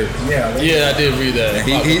 Lingard got hurt. Yeah, I did read that.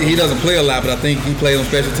 He doesn't play a lot, but I think he plays on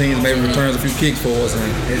special teams, maybe returns a few kicks for us. And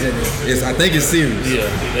I think it's serious. Yeah,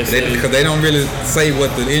 because they don't really say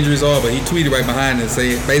what the injuries are, but he tweeted right behind it,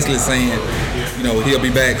 basically saying, he'll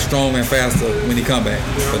be back stronger and faster when he come back.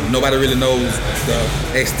 But nobody really knows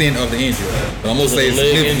the extent of the injury. But I'm gonna say it's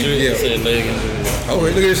significant. Yeah. Leg injury. Oh,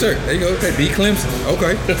 look at his shirt. There you go. Okay, beat Clemson.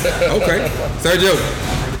 Okay. Sergio,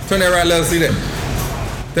 turn that around. Let us see that.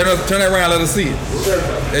 Turn that around. Let us see it.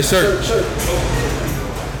 That shirt.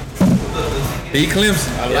 Beat Clemson.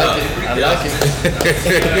 I like it.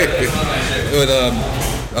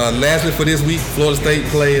 But lastly for this week, Florida State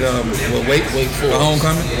played Wake for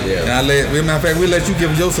homecoming. Yeah. And matter of fact, we'll let you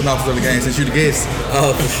give your synopsis of the game since you're the guest.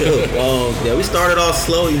 Oh, for sure. We started off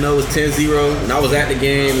slow. It was 10-0. When I was at the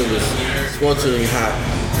game, it was scorchingly hot.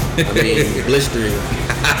 I mean, blistering.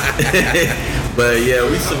 But yeah,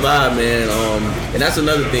 we survived, man. And that's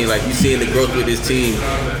another thing. Like you seeing the growth with this team.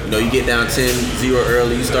 You get down 10-0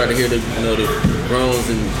 early. You start to hear the groans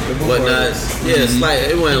and whatnot. Yeah, it's like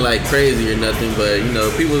it wasn't like crazy or nothing, but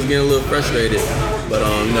people was getting a little frustrated. But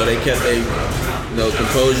they kept their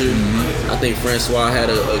composure. I think Francois had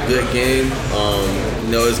a good game.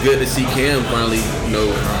 It's good to see Cam finally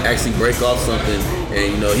actually break off something,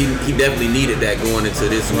 and he definitely needed that going into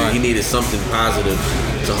this week. He needed something positive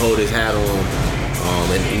to hold his hat on.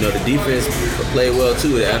 And the defense played well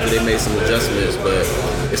too after they made some adjustments, but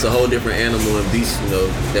it's a whole different animal and beast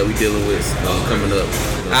that we dealing with coming up.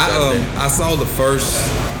 I saw the first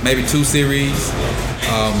maybe 2 series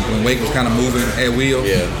when Wake was kind of moving at will.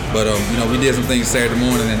 Yeah. But we did some things Saturday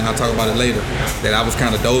morning, and I'll talk about it later. That I was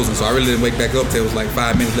kind of dozing, so I really didn't wake back up till it was like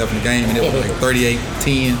 5 minutes left in the game, and it was like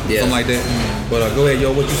 38-10, something like that. But go ahead,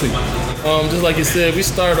 yo, what you see? Just like you said, we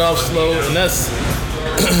started off slow, and that's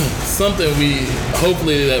something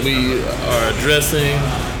hopefully that we are addressing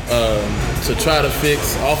to try to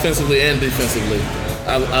fix offensively and defensively.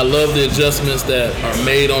 I love the adjustments that are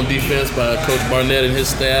made on defense by Coach Barnett and his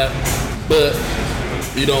staff, but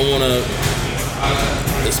you don't want to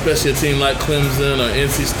especially a team like Clemson or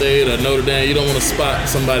NC State or Notre Dame, you don't want to spot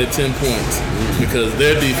somebody 10 points because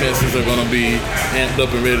their defenses are going to be amped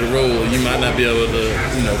up and ready to roll. You might not be able to,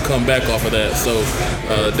 come back off of that. So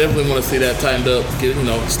definitely want to see that tightened up,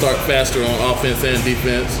 start faster on offense and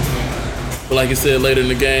defense. But like you said, later in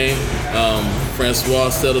the game, Francois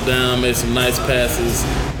settled down, made some nice passes.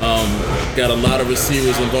 Got a lot of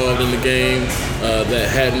receivers involved in the game that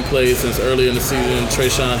hadn't played since early in the season.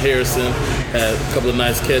 Trayshawn Harrison had a couple of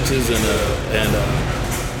nice catches, and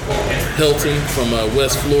Hilton from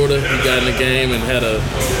West Florida, he got in the game and had a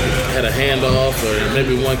handoff or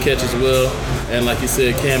maybe one catch as well. And like you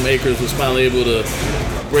said, Cam Akers was finally able to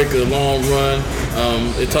break a long run.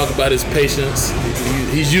 They talk about his patience.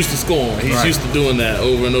 He's used to scoring. He's used to doing that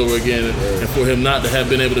over and over again. And for him not to have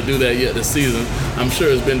been able to do that yet this season, I'm sure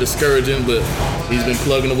it's been discouraging, but he's been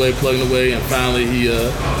plugging away, and finally he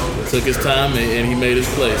took his time and he made his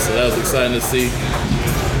play. So that was exciting to see.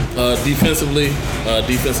 Defensively,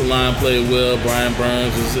 defensive line played well. Brian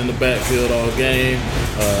Burns was in the backfield all game.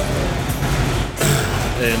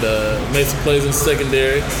 And made some plays in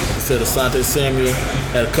secondary. Like I said, Asante Samuel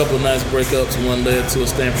had a couple of nice breakups. One led to a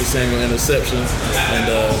Stanford Samuel interception. And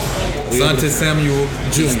Asante Samuel,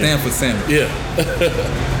 Jr. Stanford Samuel. Yeah.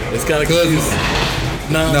 It's kind of cousins.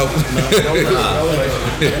 No.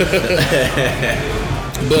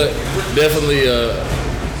 But definitely,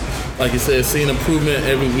 like you said, seen improvement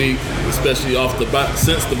every week, especially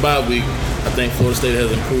since the bye week. I think Florida State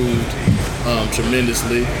has improved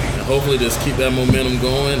tremendously. Hopefully just keep that momentum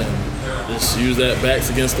going and just use that backs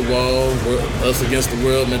against the wall, us against the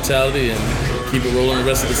world mentality, and keep it rolling the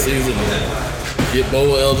rest of the season and get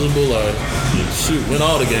bowl eligible or win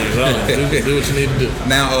all the games. I don't know, do what you need to do.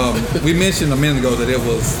 Now, we mentioned a minute ago that it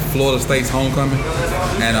was Florida State's homecoming,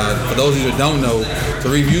 and for those of you that don't know,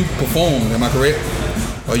 Tariq, you performed, am I correct?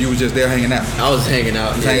 Or you were just there hanging out? I was hanging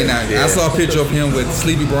out. Yeah. I saw a picture of him with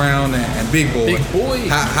Sleepy Brown and Big Boy. Big Boy.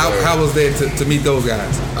 How was that to meet those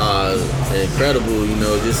guys? Incredible,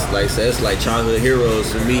 just like I said, it's like childhood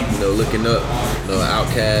heroes for me, looking up,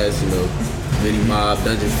 Outkast, Mini Mob,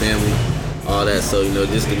 Dungeon Family, all that. So,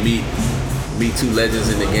 just to meet two legends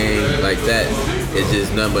in the game like that, it's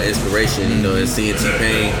just nothing but inspiration, and seeing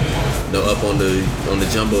T-Pain, up on the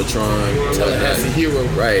Jumbotron. Tallahassee hero.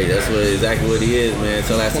 Right, that's exactly what he is, man.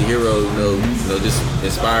 Tallahassee hero, just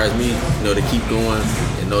inspires me, to keep going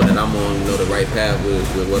and know that I'm on, the right path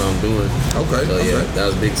with what I'm doing. Okay. So yeah, that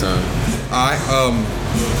was big time. All right.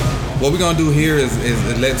 What we're gonna do here is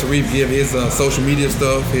let Tariq give his social media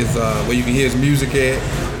stuff, his where you can hear his music at,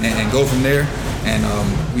 and go from there. And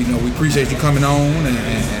we appreciate you coming on, and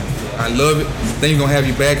I love it. I think we're gonna have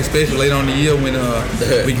you back, especially later on in the year when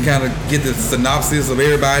we can kind of get the synopsis of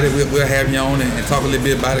everybody. We'll have you on and talk a little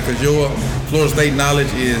bit about it, because your Florida State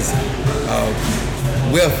knowledge is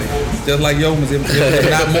wealthy, just like yours, if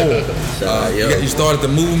not more. You started the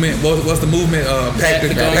movement. What's the movement? Pack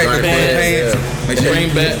the pants. Yeah. Make sure Bring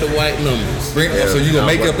back the white numbers. So you gonna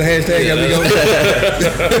make up the hashtag as we go?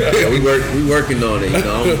 Yeah, we working on it.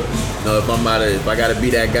 If I gotta be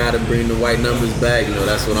that guy to bring the white numbers back,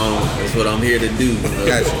 that's what I'm here to do.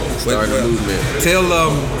 Gotcha. Start the movement. Tell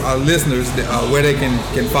our listeners where they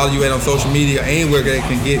can follow you at on social media and where they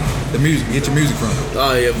can get your music from.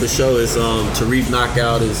 Oh yeah, for sure. It's Tariq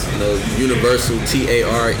Knockout is universal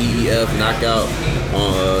TAREEF Knockout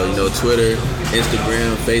on Twitter,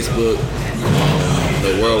 Instagram, Facebook.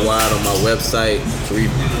 Worldwide on my website,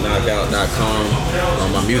 TariqKnockout.com.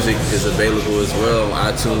 My music is available as well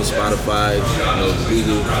on iTunes, Spotify,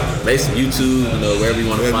 Google, basically YouTube, wherever you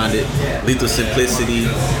want to find it. Lethal Simplicity,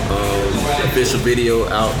 official video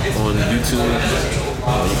out on YouTube.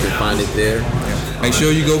 You can find it there. Make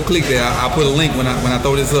sure you go click there. I'll put a link when I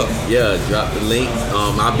throw this up. Yeah, drop the link.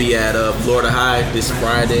 I'll be at Florida High this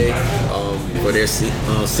Friday for their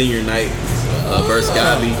senior night versus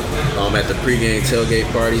Gabi at the pregame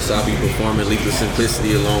tailgate party. So I'll be performing Lethal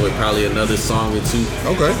Simplicity along with probably another song or two.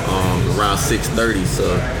 Okay. Around 6:30.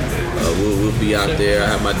 So we'll be out there. I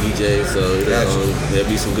have my DJ, so there'll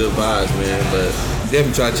be some good vibes, man. But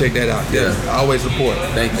definitely try to check that out. Yeah, I always support.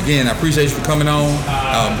 Thank you. Again, I appreciate you for coming on.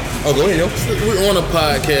 Go ahead, yo. We're on a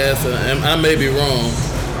podcast, and I may be wrong.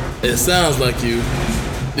 It sounds like you.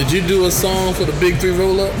 Did you do a song for the Big 3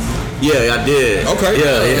 roll-up? Yeah, I did. Okay.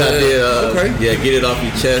 Yeah, I did. Okay. Yeah, Get It Off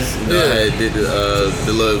Your Chest. I did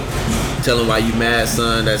the little Tell 'Em Why You Mad,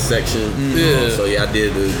 Son, that section. Yeah. So yeah, I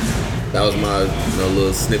did that was my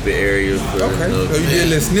little snippet area. For, Okay, so you did a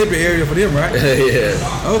little snippet area for them, right? Yeah.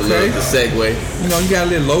 Okay. The segue. You got a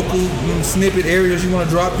little local snippet areas you want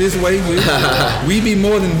to drop this way. We be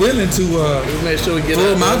more than willing to make sure we get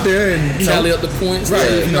throw them out there and tally up the points.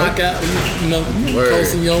 Right. Knock out.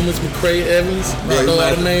 Colson Yeomans, McCray, Evans. Right. Throw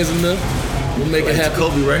all the names in there. We'll make it happen.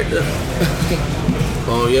 Kobe right there.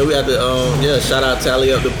 Yeah, we have to shout out,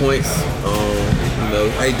 tally up the points.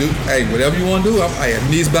 Hey, whatever you want to do. If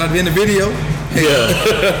needs about to be in the video. Yeah.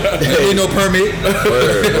 Ain't no permit.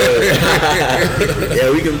 Word.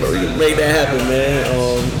 Yeah, we can make that happen, man.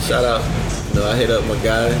 Shout out. I hit up my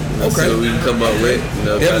guy. See what we can come up with.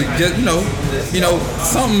 Definitely, just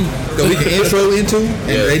something that we can intro into,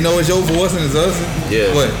 and they know it's your voice and it's us.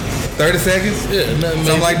 Yeah. What? 30 seconds? Yeah,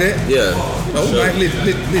 something like that? Yeah.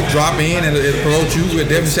 Let's drop in and it'll promote you. We'll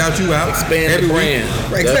definitely shout you out. Expand the brand.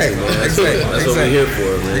 Right, exactly. That's what we're here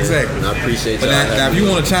for, man. Exactly. And I appreciate y'all. Now, if you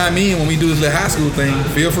want to chime in when we do this little high school thing,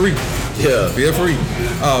 feel free. Yeah. Feel free.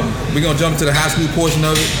 We're going to jump to the high school portion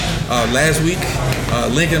of it. Last week,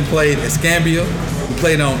 Lincoln played Escambia. We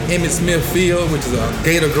played on Emmett Smith Field, which is a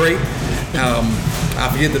Gator great. I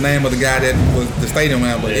forget the name of the guy that was the stadium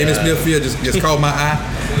around, but Emmett Smith Field just caught my eye.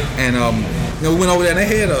 And we went over there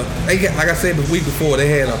and like I said the week before, they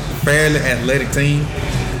had a fairly athletic team.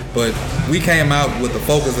 But we came out with the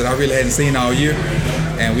focus that I really hadn't seen all year.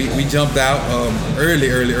 And we jumped out early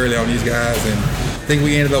on these guys. And I think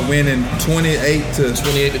we ended up winning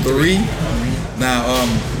 28-3. Now,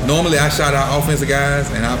 normally I shout out offensive guys,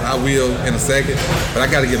 and I will in a second. But I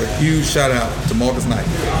got to give a huge shout out to Marcus Knight.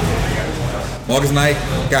 Marcus Knight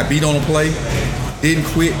got beat on the play, didn't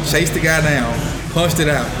quit, chased the guy down, punched it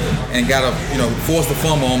out, and got forced a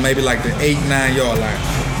fumble on maybe like the 8-9 yard line.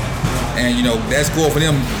 And that score for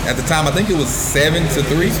them at the time, I think it was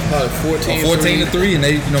 7-3, Probably 14-3, and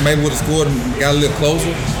they maybe would have scored and got a little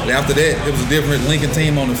closer. But after that, it was a different Lincoln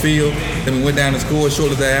team on the field. Then we went down and scored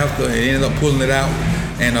shortly thereafter, and ended up pulling it out.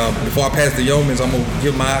 And before I pass the Yeomans, I'm gonna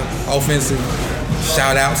give my offensive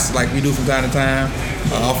shout outs like we do from time to time.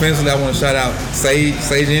 Offensively, I want to shout out Sage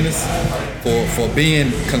Ennis for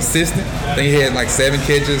being consistent. I think he had like 7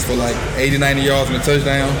 catches for like 80-90 yards and a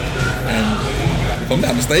touchdown. And if I'm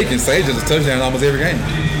not mistaken, Sage has a touchdown almost every game.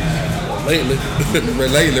 Lately,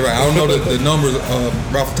 right. I don't know the numbers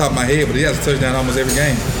right off the top of my head, but he has a touchdown almost every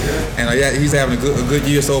game. And he's having a good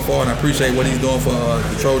year so far, and I appreciate what he's doing for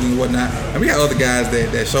the Trojans and whatnot. And we got other guys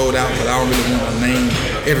that showed out, but I don't really want to name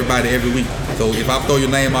everybody every week. So if I throw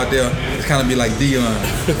your name out there, it's kind of be like Dion.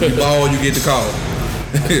 You ball, you get the call.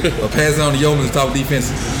 But pass it on to Yeomans to talk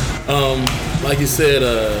defensive. Like you said,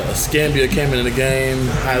 Escambia came into the game,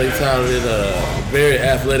 highly touted, very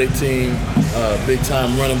athletic team, big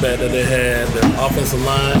time running back that they had. The offensive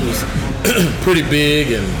line was pretty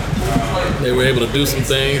big, and they were able to do some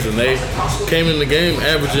things, and they came in the game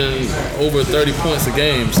averaging over 30 points a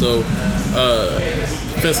game. So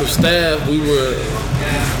defensive staff, we were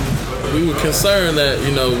concerned that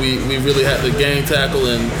we really had to gang tackle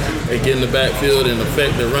and get in the backfield and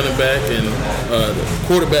affect the running back, and the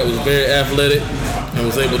quarterback was very athletic and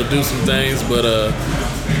was able to do some things, but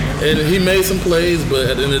and he made some plays, but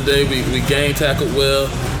at the end of the day we gang tackled well.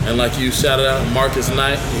 And like you shouted out, Marcus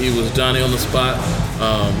Knight, he was Johnny on the spot,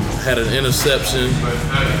 had an interception,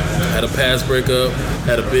 had a pass breakup,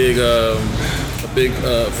 had a big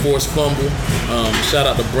forced fumble. Shout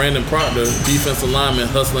out to Brandon Proctor, defensive lineman,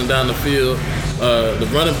 hustling down the field. The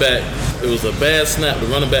running back, it was a bad snap. The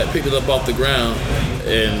running back picked it up off the ground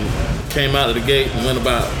and came out of the gate and went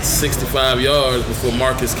about 65 yards before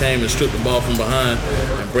Marcus came and stripped the ball from behind.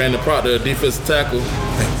 And Brandon Proctor, a defensive tackle,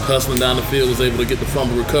 hustling down the field, was able to get the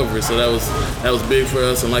fumble recovery. So that was big for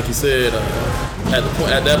us. And like you said, at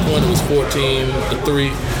that point it was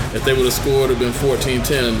 14-3. If they would have scored, it would have been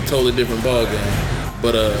 14-10 and a totally different ball game.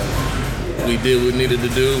 But we did what we needed to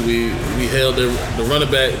do. We held the running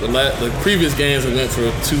back. The previous games it went for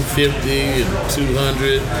 250 and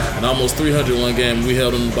 200 and almost 300 one game. We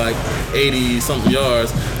held them by 80 something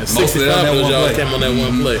yards, and 65 of those yards came on that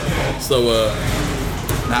one play. So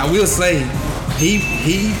now I will say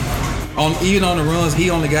even on the runs, he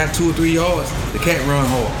only got 2 or 3 yards. The cat run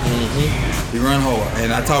hard. He run hard.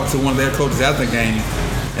 And I talked to one of their coaches after the game,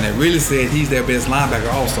 and they really said he's their best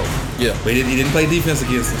linebacker also. Yeah. But he didn't play defense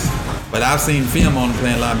against us. But I've seen film on him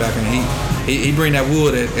playing linebacker, and he bring that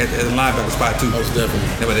wood at the linebacker spot too. Most definitely.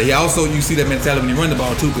 Yeah, but he also, you see that mentality when he run the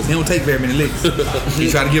ball too, because he don't take very many licks.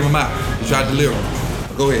 He try to give them out. He try to deliver them.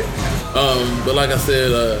 Go ahead. But like I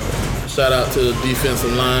said, shout out to the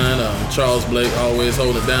defensive line. Charles Blake always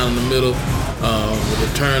holding it down in the middle. With the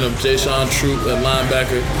return of Jayshon Troop at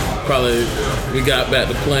linebacker, probably we got back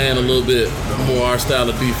to playing a little bit more our style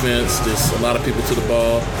of defense, just a lot of people to the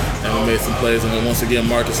ball, and we made some plays. And then once again,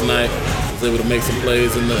 Marcus Knight was able to make some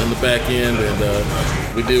plays in the back end, and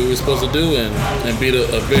we did what we were supposed to do and beat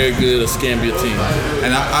a very good Escambia team.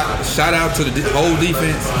 And I shout out to the whole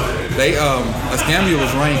defense. They Escambia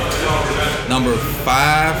was ranked number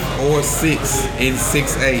 5 or 6 in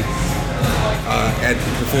 6A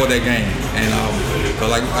before that game, and but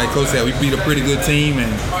like Coach said, we beat a pretty good team,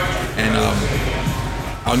 and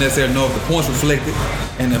I don't necessarily know if the points reflected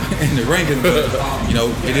in the rankings, but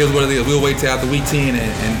it is what it is. We'll wait till after week 10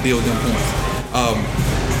 and deal with them points.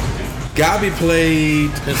 Gabi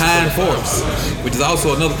played Hind Forest, which is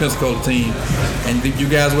also another Pensacola team, and you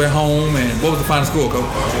guys were at home. And what was the final score, Coach?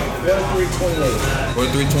 43-28.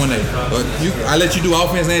 43-28. But I let you do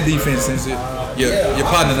offense and defense since your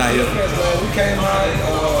partner not here. We came out.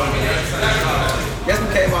 Guess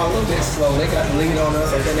we came out a little bit slow. They got the lead on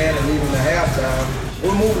us. I think they had the lead in the halftime. We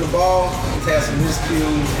were moving the ball. We had some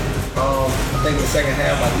miscues. I think in the second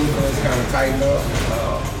half, our defense kind of tightened up.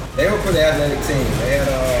 They were a pretty athletic team. They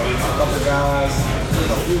had a couple guys,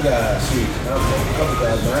 a few guys, not a couple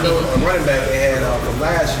guys, but I know a running back they had from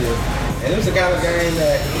last year. And it was the kind of game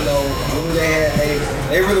that, when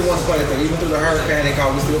they really wanted to play the thing. Even through the hurricane, they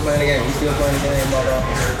called, we still playing the game, blah, blah,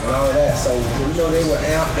 and all of that. So, they were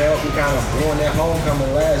amped up. We kind of won that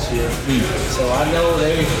homecoming last year. So I know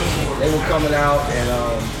they were coming out, and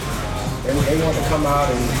they wanted to come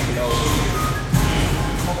out and,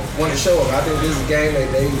 want to show up. I think this is a game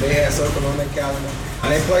that they had circled on their calendar.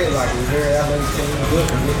 And they played like a very athletic team,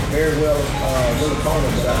 very well, good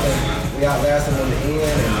opponent, but I think we outlasted them in the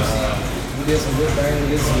end, and we did some good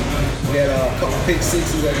things. We had a couple pick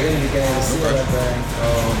sixes at the end of the game to seal that thing.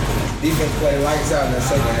 Defense played lights out in the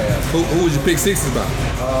second half. Who was your pick sixes about?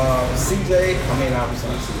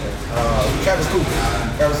 Travis Cooper.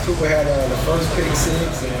 Travis Cooper had the first pick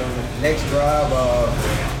six, and the next drive,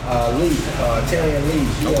 Terry and Lee,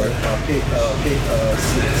 he had pick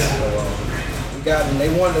six. So we got them. They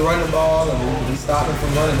wanted to run the ball, and we stopped them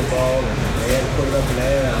from running the ball, and they had to put it up in the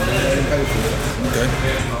air, and they let him pay for it. Okay.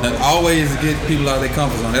 And always get people out of their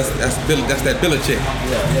comfort zone. That's that Belichick.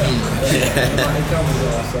 Yeah. They comfort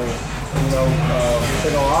zone. So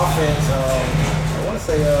on offense, I want to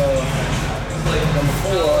say number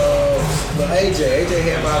 4, AJ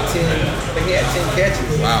had about 10. I think he had 10 catches.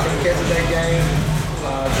 Wow. 10 catches that game.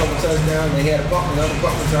 A couple touchdowns. They had another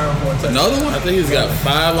punt return for a touchdown. Another one? I think he's got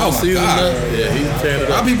 5 on season now. Yeah, he's tearing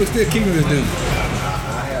it up. Why people still keeping this dude? I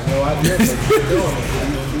have no idea, but he's doing it.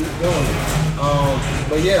 He's doing it.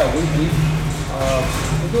 But yeah, we're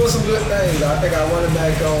doing some good things. I think our running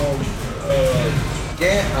back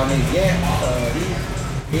Gant,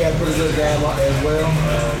 he had a pretty good game as well.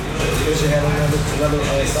 Fisher had another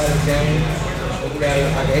exciting game. We got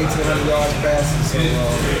like 1,800 yards passing, so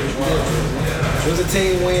it was a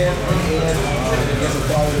team win against a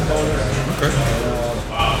quality opponent. Okay.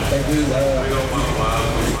 I think we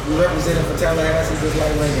represented for Tallahassee just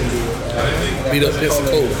like Lincoln did. Beat up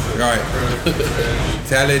Pensacola. All right.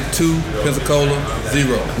 Tally 2, Pensacola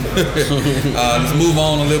 0. Let's move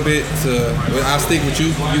on a little bit. I'll stick with you.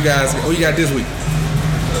 You guys, what you got this week?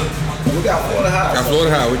 We got Florida High. Got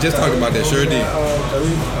Florida High. We just talked about that. Sure did.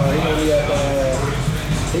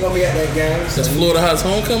 He gonna be at that game. Is Florida High's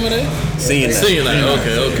homecoming day? Senior night.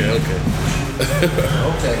 Okay. Okay.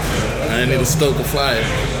 I need to stoke a flyer.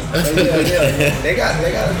 Yeah. They got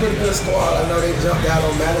a pretty good squad. I know they jumped out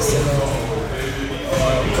on Madison.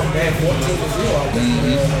 Come back 14-0. I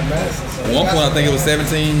think on Madison. So At one point, I think it was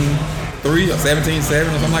 17-3 or 17-7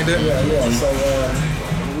 or something like that. Yeah. So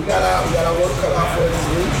we got our work cut out for it this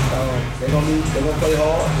week. They're gonna play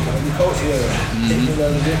hard. They're gonna be coached well. Tickman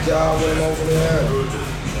does a good job with them over there.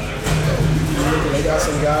 They got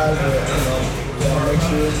some guys that we gotta make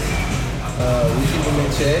sure we keep them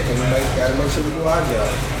in check, and we gotta make sure we do our job.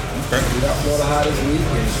 Okay. We got Florida High this week,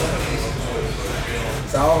 and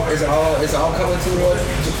it's all coming to what it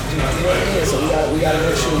is. So we gotta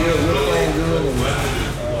make sure we're playing good and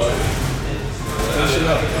finishing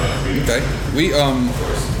up. Okay.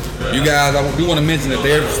 You guys, I do want to mention that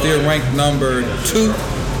they're still ranked number 2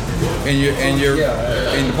 in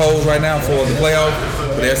the polls right now for the playoff.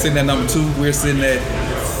 But they're sitting at number 2. We're sitting at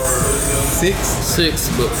 6. 6,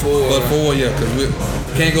 but 4. But 4, yeah, because we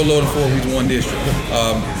can't go lower than 4 if we won district.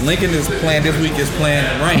 Lincoln is playing this week. Is playing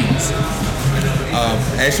Rains.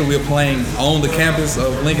 Actually, we're playing on the campus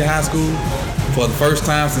of Lincoln High School for the first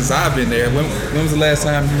time since I've been there. When was the last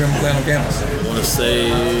time you remember playing on campus? I want to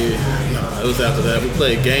say it was after that. We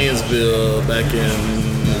played Gainesville back in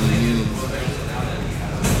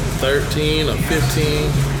 2013 or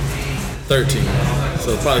 15. 13.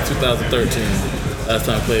 So probably 2013. Last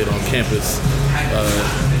time I played on campus.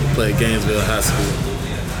 Played Gainesville High School.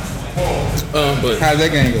 But How'd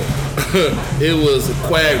that game go? it was a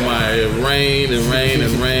quagmire. It rained and rained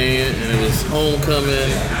and rained, and it was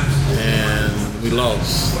homecoming, and we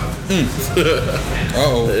lost.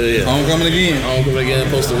 Uh-oh. Yeah. Homecoming again. Homecoming again,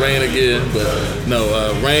 supposed to rain again, but no,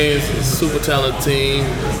 Reigns is a super talented team.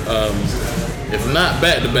 If not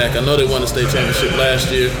back-to-back, I know they won the state championship last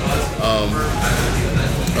year.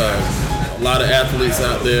 A lot of athletes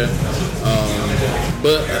out there.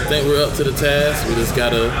 But I think we're up to the task. We just got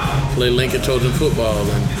to play Lincoln Trojan football.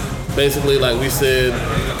 And basically, like we said,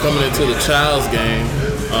 coming into the Child's game,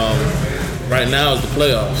 right now is the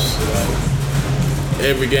playoffs.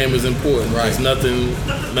 Every game is important. Right. There's nothing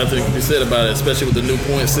can be said about it, especially with the new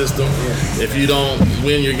point system. If you don't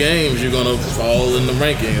win your games, you're going to fall in the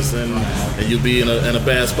rankings, and you'll be in a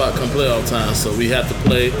bad spot come playoff time. So we have to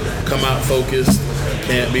come out focused.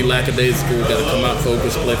 Can't be lackadaisical. Got to come out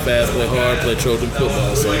focused, play fast, play hard, play Trojan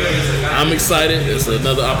football. So I'm excited. It's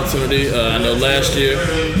another opportunity. I know last year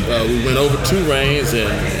we went over 2 Reigns and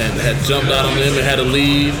had jumped out on them and had a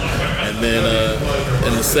lead. And then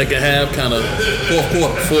in the second half, kind of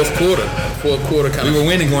fourth quarter, kind We of were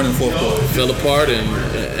winning going in the fourth quarter. fell apart, and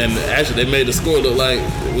actually they made the score look like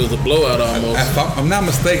it was a blowout almost. If I'm not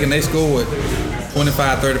mistaken, they scored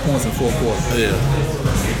 25, 30 points in the fourth quarter. Yeah.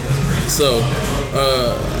 So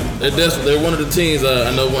they're one of the teams.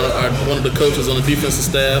 I know one of the coaches on the defensive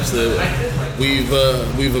staff said we've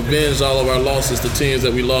avenged all of our losses to teams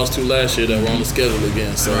that we lost to last year that were on the schedule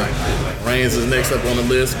again. So Reigns is next up on the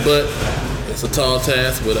list, but it's a tall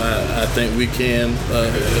task. But I think we can.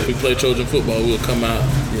 If we play Trojan football, we'll come out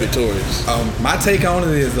victorious. My take on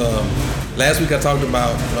it is last week I talked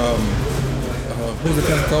about who's the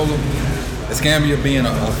Pensacola? Escambia being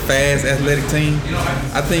a fast, athletic team.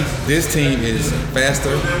 I think this team is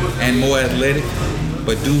faster and more athletic,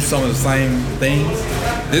 but do some of the same things.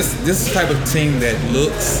 This is the type of team that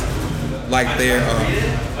looks like they're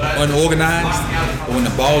unorganized, but when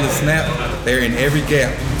the ball is snapped, they're in every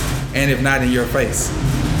gap, and if not in your face.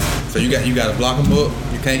 So you got to block them up.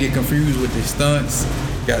 You can't get confused with the stunts.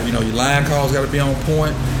 You got your line calls got to be on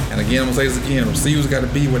point. And again, I'm gonna say this again: receivers got to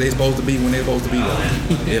be where they're supposed to be when they're supposed to be there.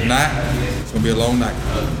 If not, it's gonna be a long night.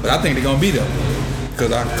 But I think they're gonna be there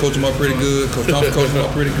because I coach them up pretty good. Coach Thompson coached them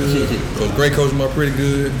up pretty good. Coach Gray coached them up pretty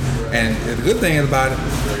good. And the good thing about it,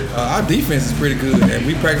 our defense is pretty good, and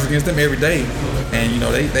we practice against them every day. And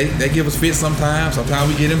they give us fits sometimes.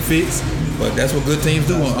 Sometimes we get them fits, but that's what good teams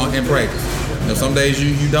do in practice. Some days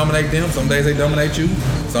you dominate them. Some days they dominate you.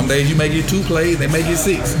 Some days you may get 2 plays, they may get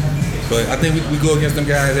 6. But I think we go against them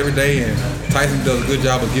guys every day, and Tyson does a good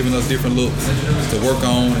job of giving us different looks to work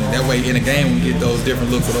on. And that way, in a game, we get those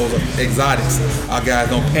different looks of those exotics. Our guys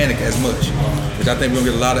don't panic as much, which I think we're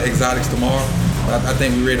going to get a lot of exotics tomorrow. But I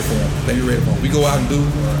think we're ready for them. We go out and do,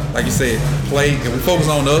 like you said, play. If we focus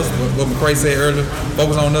on us, what McCray said earlier,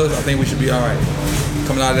 focus on us, I think we should be all right.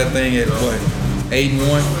 Coming out of that thing at,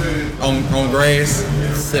 8-1 on grass,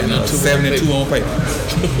 7-2 on paper.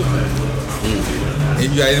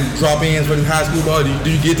 And you got any drop-ins for the high school ball? Do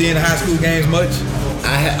you get in the high school games much?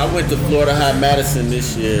 I went to Florida High Madison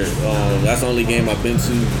this year. That's the only game I've been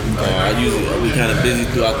to. We kind of busy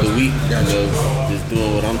throughout the week, just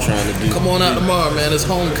doing what I'm trying to do. Come on out tomorrow, man. It's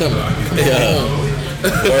homecoming.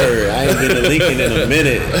 Word. I ain't been to Lincoln in a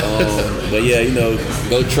minute. But yeah,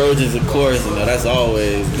 go Trojans, of course. That's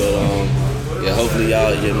always. But hopefully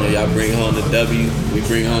y'all bring home the W. We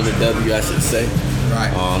bring home the W, I should say.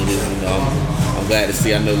 Right. I'm glad to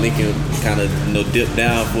see. I know Lincoln kind of dipped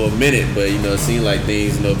down for a minute, but it seemed like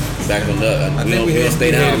things back on up. We don't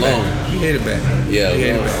stay down long. We headed back. Yeah,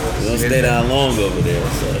 we don't stay down long over there.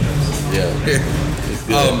 So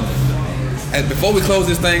yeah. And before we close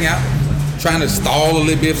this thing out, trying to stall a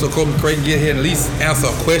little bit so Coach McCray can get here and at least answer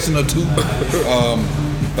a question or two.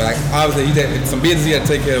 But obviously he had some business he had to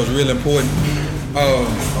take care of. It was really important.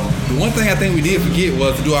 The one thing I think we did forget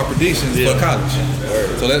was to do our predictions for college.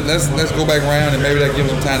 So let's go back around and maybe that gives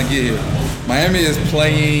them time to get here. Miami is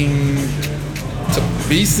playing to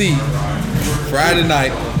BC Friday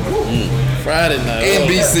night.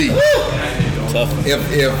 NBC. Tough.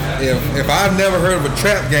 If I've never heard of a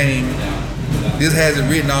trap game, this has it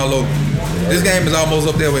written all over. This game is almost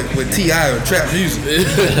up there with T.I. or trap music.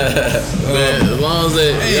 Man, as long as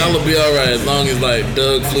y'all will be all right. As long as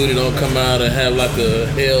Doug Flutie don't come out and have a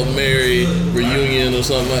Hail Mary reunion or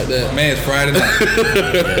something like that. Man, it's Friday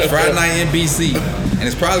night. Friday night NBC, and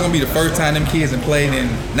it's probably gonna be the first time them kids have played in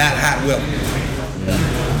not hot weather.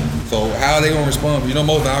 So how are they gonna respond?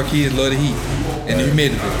 Most of our kids love the heat. and the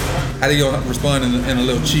humidity. How they gonna respond in a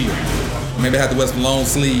little chill? Maybe have to wear some long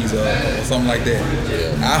sleeves or something like that.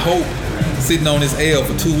 I hope sitting on this L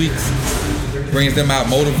for 2 weeks brings them out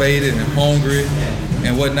motivated and hungry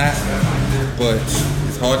and whatnot. But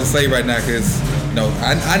it's hard to say right now because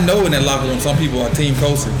I know in that locker room some people are team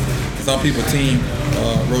Kosi, some people team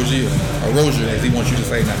Rozier as he wants you to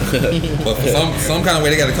say now. But for some kind of way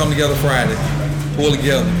they got to come together Friday, pull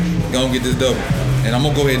together, go and get this W. And I'm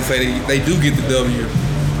gonna go ahead and say they do get the W.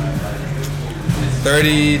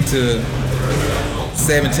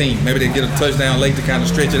 30-17. Maybe they get a touchdown late to kind of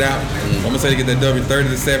stretch it out. I'm gonna say they get that W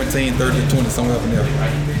 30-17, 30-20, somewhere up in there.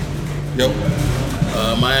 Yep.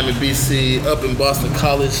 Miami, BC, up in Boston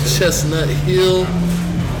College, Chestnut Hill.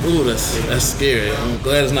 Ooh, that's scary. I'm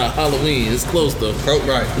glad it's not Halloween. It's close though. Oh,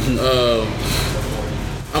 right.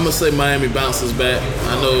 I'm gonna say Miami bounces back.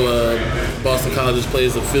 I know Boston College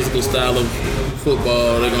plays a physical style of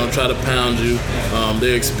football. They're gonna try to pound you.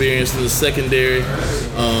 They're experienced in the secondary,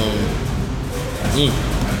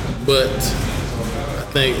 but I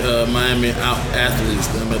think Miami out athletes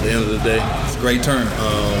them at the end of the day. It's a great turn.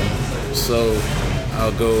 So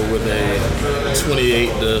I'll go with a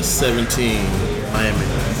 28-17 Miami.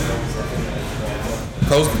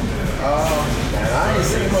 Coach? Man, I ain't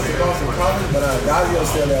seen much of Boston College, but Dazio's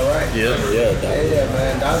still there, right? Yeah. Yeah,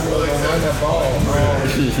 man. Dazio gonna run that ball. I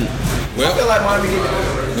feel like Miami get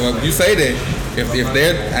Well, you say that. If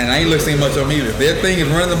they're, and I ain't seen much of them either, if their thing is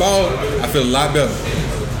running the ball, I feel a lot better.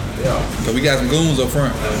 Yeah. So we got some goons up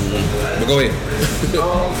front. But go ahead.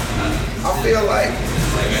 I feel like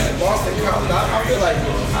Boston College. I feel like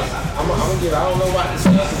I'm gonna give. I don't know about the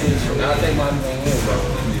score position. I think Miami gonna win, bro.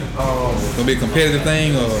 Gonna be a competitive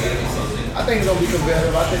thing, or I think it's gonna be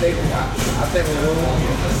competitive. I think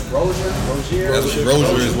with Rozier.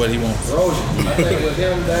 Rozier is what he wants. Rozier. I think with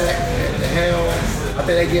him back at the helm, I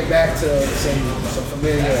think they get back to some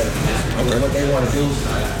familiarity with what they want to do.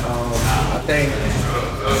 I think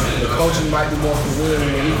the coaching might be more familiar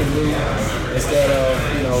with what he can do instead of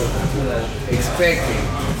expecting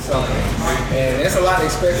something. And that's a lot to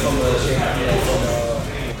expect from the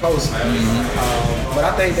coach. But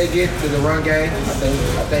I think they get to the run game.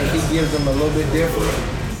 I think he gives them a little bit different.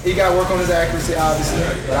 He got to work on his accuracy, obviously,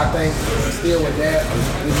 but I think still with that,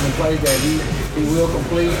 with the plays that he will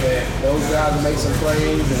complete, that those guys will make some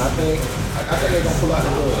plays, and I think they're gonna pull out the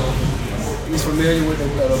door. He's familiar with the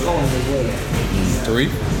opponent as well. Tariq?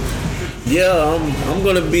 Yeah, I'm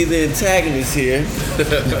gonna be the antagonist here.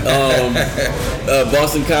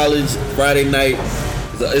 Boston College Friday night.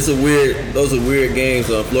 Those are weird games.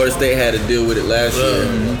 Florida State had to deal with it last year.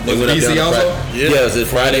 They went up BC there on also? Yeah, it's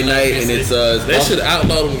Friday night, and it's they should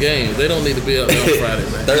outlaw them games. They don't need to be up there on Friday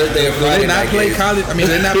night. Thursday and They Friday not night play games. college. I mean,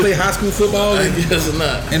 they not play high school football I guess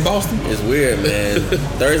not. in Boston. It's weird, man.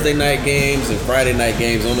 Thursday night games and Friday night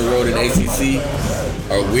games on the road in ACC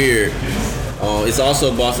are weird. It's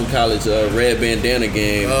also Boston College red bandana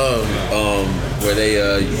game, where they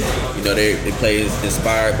they play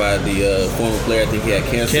inspired by the former player. I think he had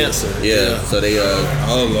cancer. Yeah. So they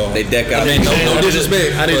Lord. they deck out. No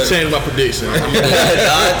disrespect. I didn't change my prediction.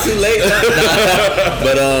 Too late.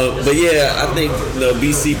 But yeah, I think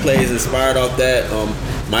BC plays inspired off that.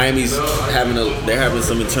 Miami's having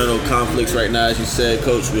some internal conflicts right now, as you said,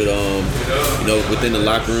 Coach, with within the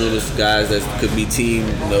locker room, there's guys that could be team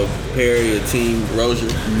Perry or team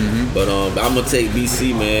Rozier. But I'm gonna take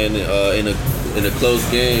BC, man, in a close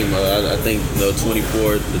game. I think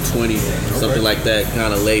 24-20, something like that,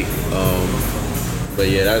 kind of late. But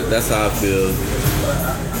yeah, that's how I feel.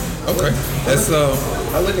 Okay. That's I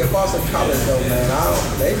look at Boston College though, man.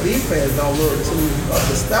 Their defense don't look too up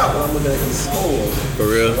to stout when I'm looking at the scores. For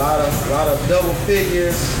real. A lot of double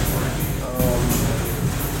figures.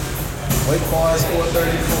 Wake Forest scored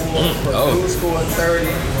 34. Purdue scored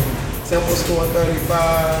 30. Temple scored 35.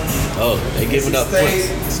 Oh, they giving up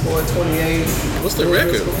State points. scored 28. What's the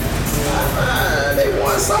record? They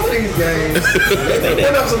won some of these games. They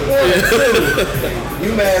put up some points too.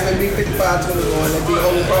 UMass, they beat 55-21. They beat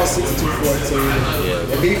Holy Cross 62-14.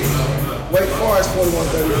 They beat Wake Forest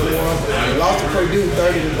 41-34. They lost to Purdue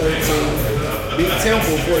 30-13. Beat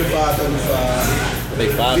Temple 45-35. They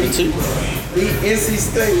 5-2. Beat NC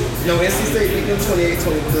State. NC State beat them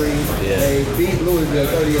 28-23. Yeah. They beat Louisville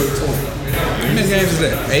 38-20. how many games is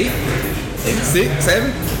that? 8? 6?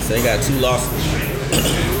 7? So they got 2 losses.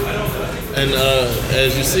 And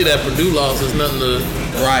as you see, that Purdue loss is nothing to.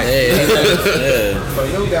 Right. Yeah.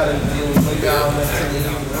 Purdue got a guy on that team,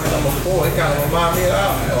 number 4. It kind of remind me of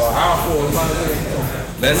our 4 remind me of him.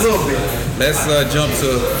 A little bit. Let's jump to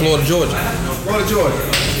Florida, Georgia. Florida, Georgia.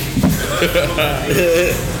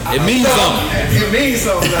 It means something. It means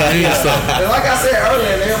something. It means something. And like I said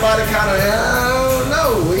earlier, everybody kind of, I don't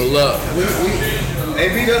know. Pull up. They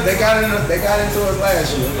beat us. They got into us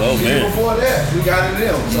last year. Oh, The man. year before that, we got into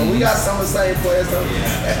them. So we got some of the same players.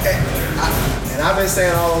 And I've been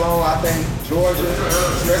saying all along, I think Georgia,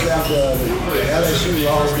 especially after the LSU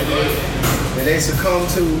loss that they succumbed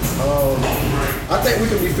to, I think we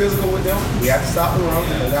can be physical with them. We have to stop the run.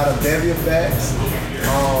 They got a bevy of backs. I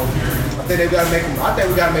think we got to make them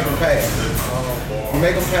pass. We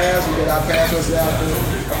make them pass. We get our pass rushes out there.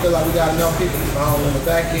 I feel like we got enough people in the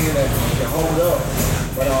back end that can hold up.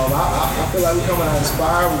 But I feel like we coming out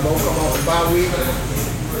inspired. We both come off the bye week.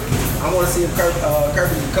 I want to see if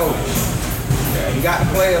Kirby can coach. We got the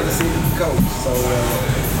player to see if he can coach. So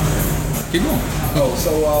Keep going.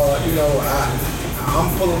 I'm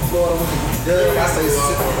pulling Florida with the dub. I say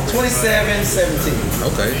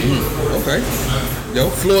 27-17. Okay. Yo,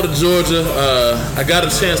 Florida, Georgia. I got a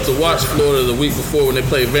chance to watch Florida the week before when they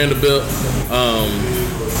played Vanderbilt. I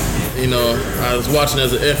was watching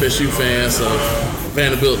as an FSU fan, so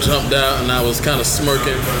Vanderbilt jumped out and I was kind of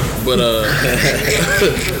smirking. But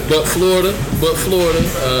Florida,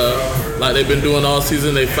 like they've been doing all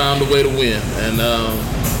season, they found a way to win. And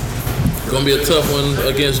gonna be a tough one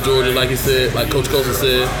against Georgia, like he said, like Coach Costa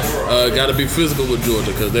said. Got to be physical with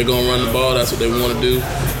Georgia because they're gonna run the ball. That's what they want to do.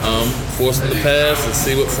 Force them to pass and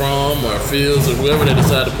see what Fromm or Fields or whoever they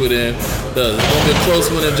decide to put in does. It's gonna be a close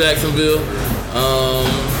one in Jacksonville.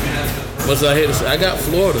 What's I hate to say? I got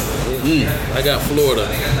Florida. I got Florida.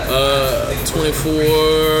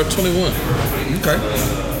 24-21. okay.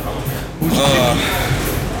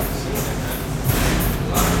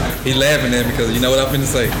 He laughing at me because you know what I'm finna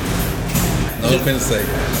say.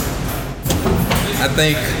 I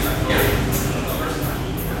think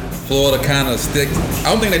Florida kind of sticks.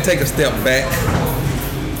 I don't think they take a step back.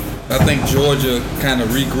 I think Georgia kind of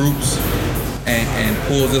regroups and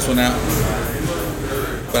pulls this one out.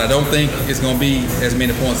 But I don't think it's going to be as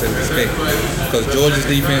many points as expected because Georgia's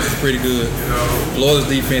defense is pretty good. Florida's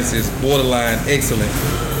defense is borderline excellent.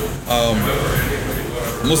 I'm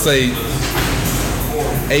going to say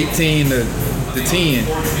 18-10.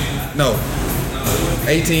 No,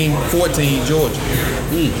 18-14 Georgia.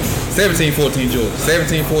 17-14 Georgia.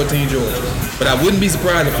 17-14 Georgia. But I wouldn't be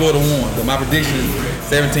surprised if Florida won. But my prediction is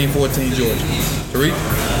 17-14 Georgia. Tariq?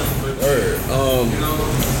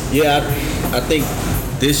 I think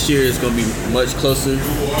this year is going to be much closer.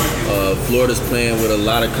 Florida's playing with a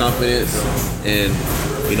lot of confidence, and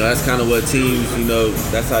that's kind of what teams,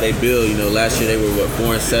 that's how they build. Last year they were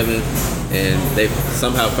 4-7, and they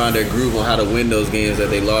somehow found their groove on how to win those games that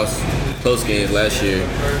they lost close games last year.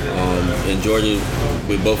 In Georgia,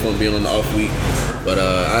 with both of them being on the off week, but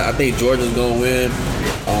I think Georgia's going to win.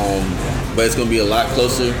 But it's going to be a lot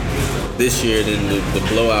closer this year than the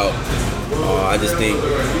blowout. I just think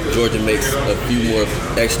Georgia makes a few more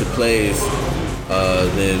extra plays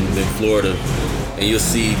than Florida, and you'll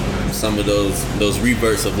see some of those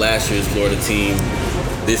reverts of last year's Florida team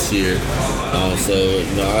this year. I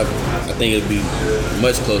think it'll be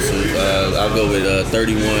much closer. I'll go with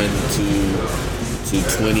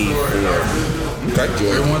 31-24. Okay, 31-24.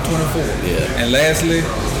 Yeah. And lastly,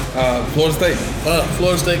 Florida State.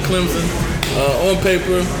 Florida State, Clemson. On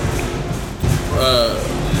paper,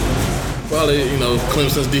 probably,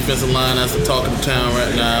 Clemson's defensive line that's the talk of the town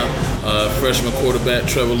right now. Freshman quarterback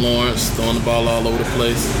Trevor Lawrence throwing the ball all over the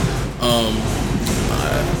place.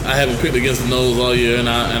 I haven't picked against the nose all year, and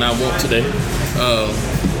I won't today.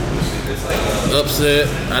 Upset.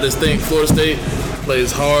 I just think Florida State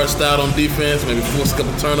plays hard, stout on defense, maybe force a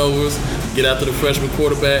couple turnovers, get after the freshman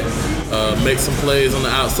quarterback, make some plays on the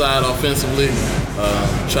outside offensively,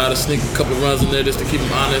 try to sneak a couple runs in there just to keep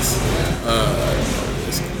them honest.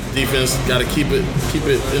 Defense got to keep it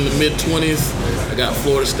in the mid-20s. I got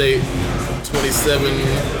Florida State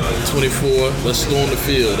 27-24. Let's slow on the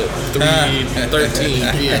field at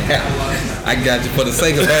 3:13 p.m. I got you. For the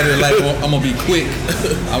sake of battery life, I'm going to be quick.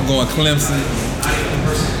 I'm going Clemson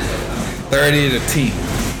 30-10.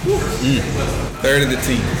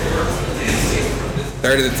 30-10.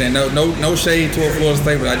 30-10. No shade toward Florida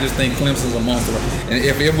State, but I just think Clemson's a monster. And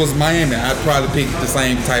if it was Miami, I'd probably pick the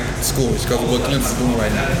same type of scores because of what Clemson's doing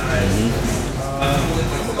right now. I'm going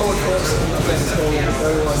to go with Clemson. I think it's going to be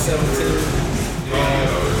 31-17.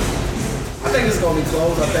 I think it's going to be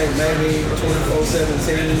close. I think maybe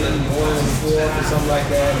 24-17, going on the fourth or something like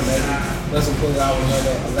that, and maybe let's put it out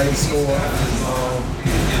another late score.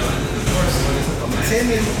 I'm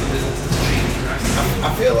intending. I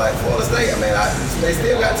feel like Florida State, they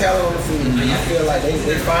still got talent on the field. I feel like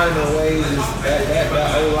they finding their ways.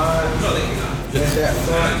 That O-line, Just that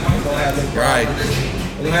front, you don't have any Right. problems.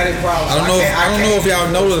 You don't have any problems. I don't know if y'all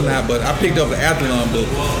know it or not, but I picked up the Athlon book,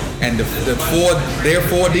 and their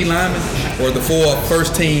 4 D linemen were the 4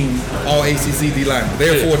 first team All ACC D linemen.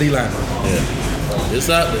 They're 4 D linemen. Yeah. It's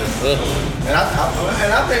out there. And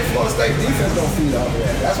I think Florida State defense don't feed off of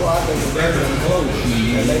that. That's why I think the Bears are close.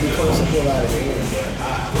 And maybe close to pull out of the end.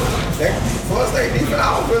 But Florida State defense,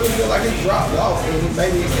 I don't really feel like it's dropped off. And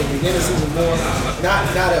maybe at the beginning of the season more, not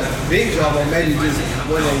a big drop, but maybe just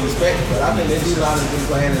when they respect it. But I think their D-line has been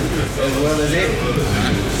playing as well as it.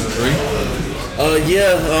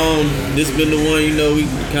 This has been the one, we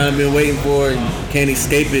kind of been waiting for and can't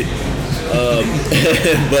escape it.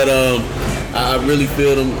 But I really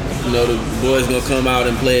feel them, the boys gonna come out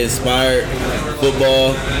and play inspired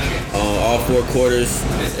football, all 4 quarters,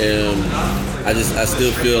 and I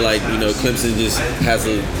still feel like Clemson just has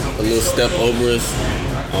a little step over us.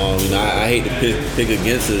 I hate to pick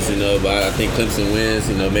against us, but I think Clemson wins.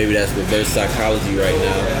 Maybe that's reverse psychology right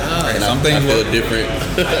now, and I feel different.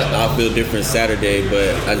 I'll feel different Saturday,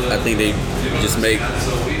 but I think they just make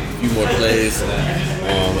a few more plays,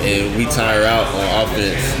 and we tire out on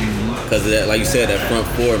offense. Because of that, like you said, that front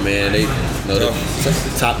 4, man, they the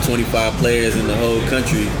top 25 players in the whole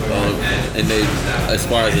country, and they, as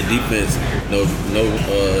far as the defense, no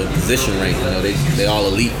position rank, they all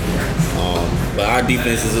elite. But our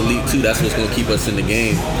defense is elite too. That's what's gonna keep us in the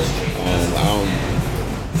game. I don't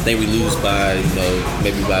think we lose by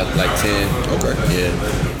maybe by like 10. Okay. Yeah.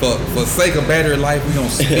 For sake of battery life, we're gonna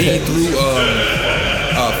speed through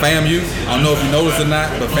FAMU. I don't know if you noticed or not,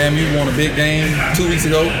 but FAMU won a big game 2 weeks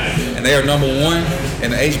ago, and they are number 1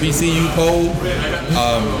 in the HBCU poll.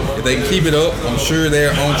 If they can keep it up, I'm sure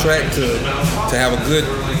they're on track to have a good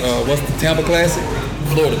what's the Tampa Classic?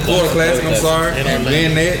 Florida Classic, I'm sorry, and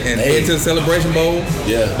win that and head to the Celebration Bowl.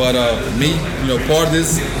 Yeah. But part of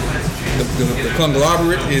this, the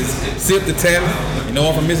conglomerate is Sip the Talent.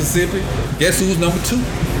 I'm from Mississippi. Guess who's number 2?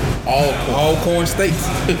 All corn states.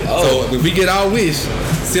 So if we get our wish,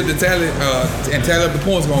 Sip the Talent and tally up the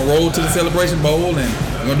points, gonna roll to the Celebration Bowl, and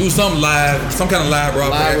we're gonna do something live, some kind of live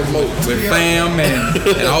broadcast with FAM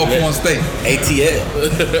and all corn state. ATL.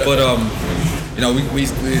 But we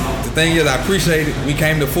the thing is, I appreciate it. We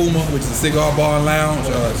came to FUMA, which is a cigar bar and lounge.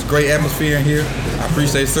 It's a great atmosphere in here. I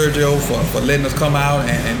appreciate Sergio for letting us come out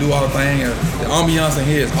and do all the thing. The ambiance in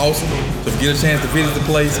here is awesome. So if you get a chance to visit the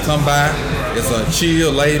place, come by. It's a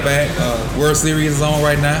chill, laid back. World Series is on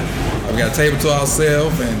right now. We got a table to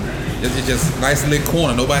ourselves, and it's just nice little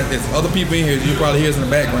corner. There's other people in here. You probably hear us in the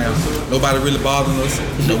background. Nobody really bothering us.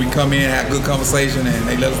 We come in, have good conversation, and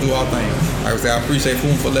they let us do our thing. Like I said, I appreciate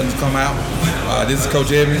FUMA for letting us come out. This is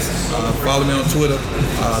Coach Evans. Follow me on Twitter,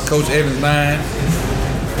 Coach Evans9.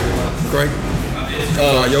 Great.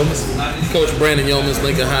 Yeomans. Coach Brandon Yeomans,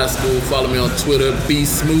 Lincoln High School. Follow me on Twitter,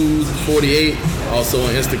 BSmooth48. Also on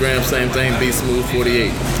Instagram, same thing,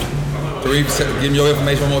 BSmooth48. Tariq, give me your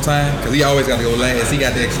information one more time, because he always got to go last. He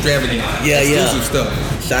got the extravagant, exclusive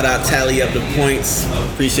stuff. Shout out Tally Up the Points.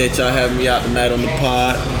 Appreciate y'all having me out tonight on the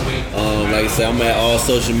pod. Like I said, I'm at all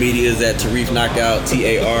social medias at Tareef Knockout,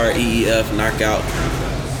 TAREEF Knockout.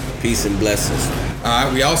 Peace and blessings. All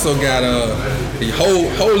right, we also got the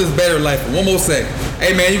hold this battery life for one more second.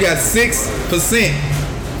 Hey man, you got 6%.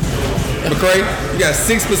 McCray, you got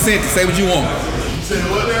 6% to say what you want.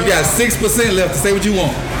 You got 6% left to say what you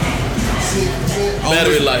want. 6%?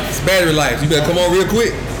 Battery life. It's battery life. You better come on real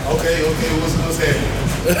quick. Okay, what's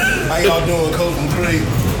happening? How y'all doing, Coach McCray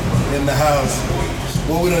in the house?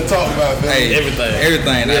 What we done talk about, man? Hey,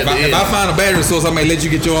 everything. If I find a battery source, I may let you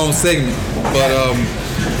get your own segment. But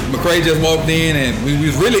McCray just walked in, and we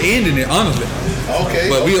was really ending it, honestly. Okay.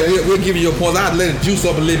 But we'll give you your points. I'd let it juice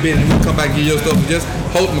up a little bit, and we'll come back and give you your stuff. Just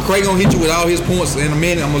hope McCray gonna hit you with all his points in a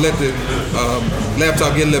minute. I'm gonna let the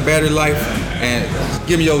laptop get a little battery life, and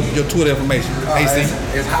give me your Twitter information. AC.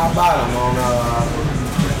 It's High Bottom on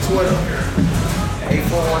Twitter.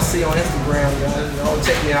 841C on Instagram, y'all.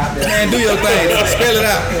 Check me out there. Man, do your thing. Spell it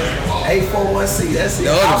out. 841C. That's it.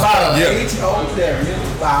 The High other Bottom. spell, yeah.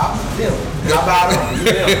 H-O-W. Bob. Them. High Bottom.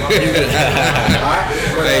 All right.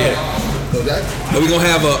 Hey. But we're gonna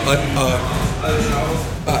have a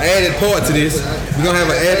added part to this. We're gonna have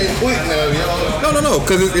an added. Quick now, y'all. No,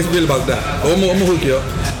 because it's really about that. I'm gonna hook you up.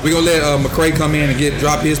 We're gonna let McCray come in and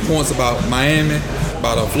drop his points about Miami,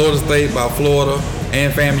 about Florida State, about Florida,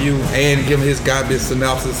 and FAMU, and give him his garbage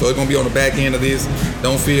synopsis. So it's gonna be on the back end of this.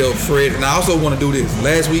 Don't feel afraid. And I also want to do this.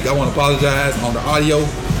 Last week I want to apologize on the audio.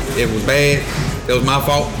 It was bad. That was my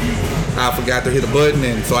fault. I forgot to hit a button,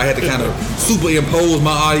 and so I had to kind of superimpose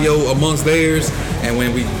my audio amongst theirs. And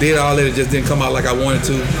when we did all that, it just didn't come out like I wanted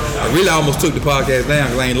to. I really almost took the podcast down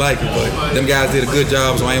because I ain't like it, but them guys did a good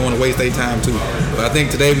job, so I ain't want to waste their time too. But I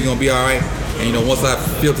think today we're going to be all right. And, you know, once I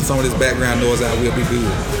filter some of this background noise out, we'll be good.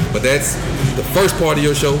 But that's the first part of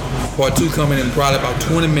your show. Part 2 coming in probably about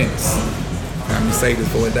 20 minutes. I'm going to save this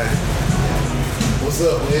before it dies. What's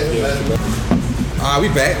up, man? We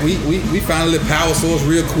back. We found a little power source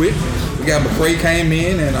real quick. We got McCray came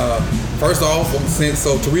in, and first off, since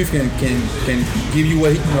Tarif can give you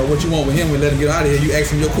what what you want with him, we let him get out of here. You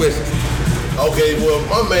ask him your questions. Okay, well,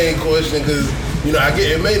 my main question, because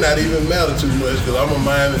it may not even matter too much because I'm a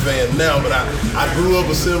Miami fan now, but I grew up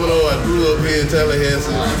in Seminole. I grew up here in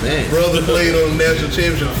Tallahassee. Brother played on the national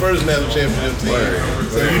championship, the first national championship team.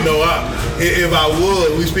 So if I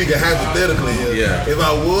was, we speaking hypothetically here. Yeah. If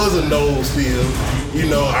I was a Noles still,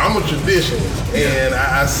 I'm a traditionalist, and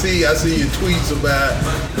I see your tweets about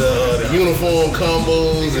the uniform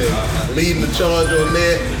combos and leading the charge on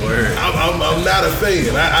that. I'm not a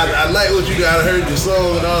fan. I like what you got. I heard your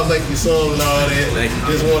song and all, like your song and all that.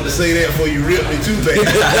 Just wanted to say that before you rip me too bad.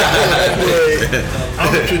 But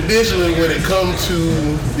I'm a traditionalist when it comes to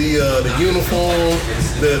the uniform,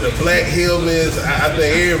 the black helmets. I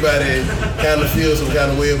think everybody kind of feels some kind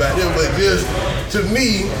of way about them, but just to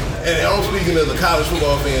me, and I'm speaking as a college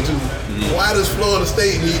football fan too, why does Florida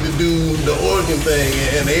State need to do the Oregon thing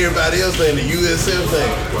and everybody else thing, the USF thing?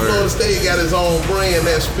 Florida State got its own brand,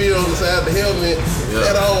 that spear on the side of the helmet,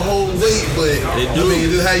 that all hold weight, but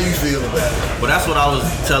just how you feel about it? Well, that's what I was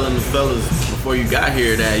telling the fellas before you got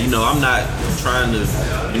here, that, I'm not trying to,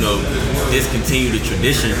 discontinue the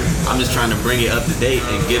tradition. I'm just trying to bring it up to date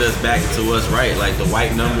and get us back to what's right, like the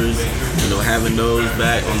white numbers, having those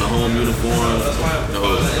back on the home uniforms,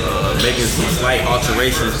 making some slight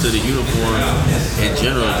alterations to the uniform in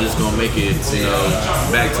general, just gonna make it,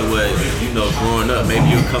 back to what, growing up. Maybe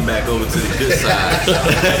you'll come back over to the good side.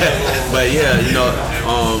 But yeah,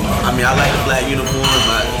 I like the black uniforms.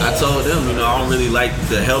 I told them, I don't really like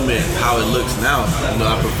the helmet, how it looks now.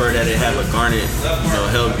 I prefer that it have a garnet,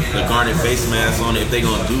 the garnet face mask on it if they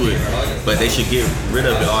gonna do it. But they should get rid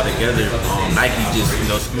of it altogether. Nike just,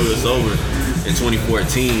 screwed us over in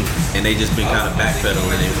 2014, and they just been kind of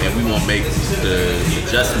backpedaling, and we won't make the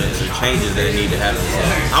adjustments or changes that need to happen. So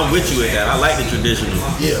I'm with you with that. I like the traditional.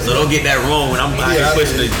 Yeah. So don't get that wrong when I'm out here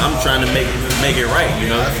pushing it. I'm trying to make it right.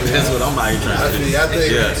 That's what I'm out here trying to do. I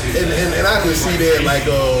think, and I can see that, like,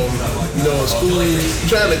 school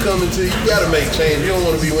trying to come into, you got to make change. You don't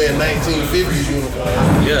want to be wearing 1950s uniform.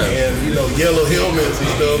 Yeah. And yellow helmets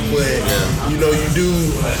and stuff, but you do.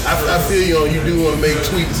 I feel you do want to make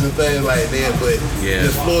tweaks and things like that. But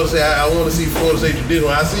just Florida State, I want to see Florida State traditional.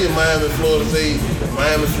 I see a Miami-Florida State,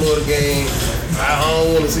 Miami-Florida game. I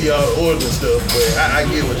don't want to see all the Oregon stuff, but I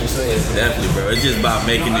get what you're saying. Definitely, bro. It's just about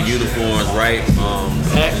making the uniforms right.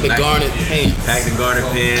 Pack the garnet pants. Pack the garnet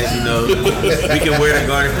pants, we can wear the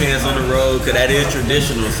garnet pants on the road because that is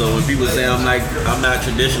traditional. So when people say I'm not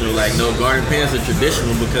traditional, like, no, garnet pants are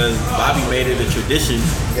traditional because Bobby made it a tradition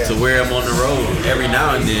to wear them on the road every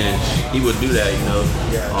now and then. He would do that,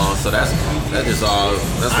 So that's just all.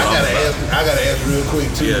 That's what I gotta ask real quick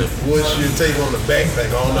too. Yeah. What's your take on the backpack?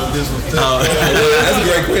 I don't know if this was that's a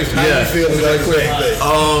great question. How you feel about the backpack?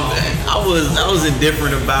 I was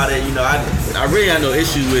indifferent about it. I really had no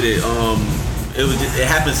issue with it. It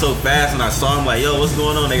happened so fast, and I saw him like, yo, what's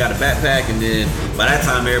going on? They got a backpack, and then by that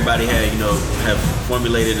time everybody had have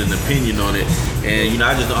formulated an opinion on it, and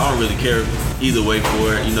I don't really care either way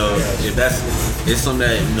for it. If it's something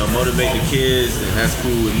that motivate the kids, and that's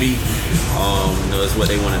cool with me. It's what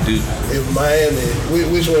they want to do. If Miami,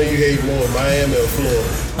 which one you hate more, Miami or Florida?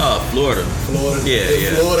 Florida. Florida. Yeah,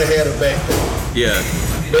 if Florida had a backpack. Yeah.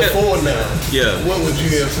 Before now, what would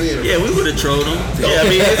you have said? Yeah, we would have trolled them. Yeah, I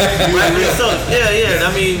mean, I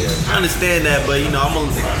mean, I understand that, but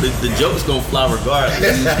the joke's gonna fly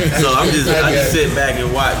regardless. So I just sit back and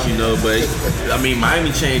watch, But I mean,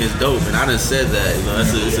 Miami chain is dope, and I done said that.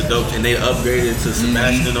 It's a dope, and they upgraded to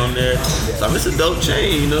Sebastian on there. So it's a dope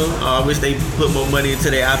chain. I wish they put more money into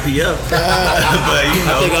their IPF. But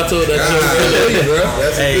I think I told that joke.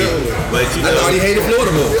 That's a good one. But I thought he hated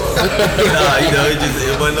Florida more.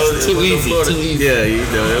 It wasn't too easy. Yeah, it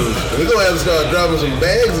was. We're gonna have to start dropping some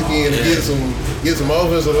bags again to get some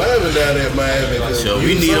offensive linemen down there at Miami. So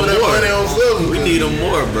we need them more. We need them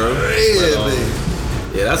more, bro.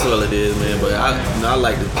 Yeah, that's all it is, man. But I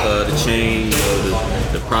like the chain,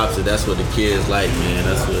 the props. That's what the kids like, man.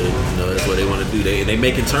 That's what that's what they want to do. They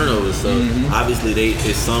making turnovers, so obviously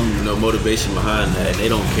it's some motivation behind that. And they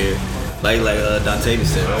don't care. Like Dante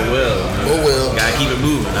said, oh well. Oh well. Gotta keep it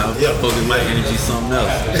moving. I'll focus my energy something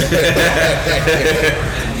else.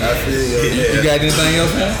 I feel you. You got anything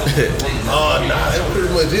else, man? Nah, that's pretty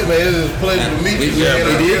much it, man. It was a pleasure to meet you.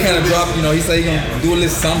 He did kind of drop, he said he gonna do a little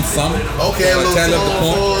something. Okay, a little song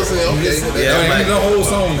for us. Okay. Ain't the whole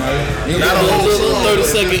song, man. Not a whole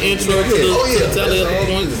 30-second intro to the Tally Up the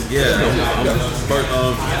Points. Yeah,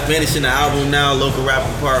 I'm finishing the album now, Local Rapper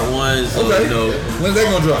Part 1. So, okay. When's that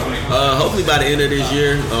gonna drop? Hopefully by the end of this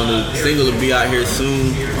year. The single will be out here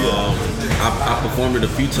soon. I performed it a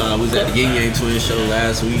few times. We was at the Yin Yang Twin show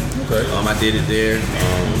last week. Okay. I did it there.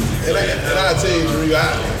 And I tell you, Drew,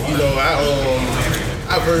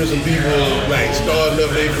 I've heard some people like starting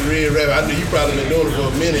up their career rap. I know you probably been doing it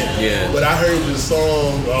for a minute. Yeah. But I heard this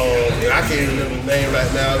song, I can't remember the name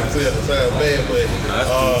right now, it sounds bad, but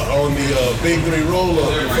on the Big 3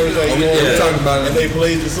 roll-up, the first time you talking about it. and they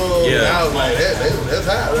played the song, and I was like, that's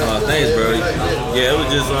hot, right? Thanks, bro. Yeah, it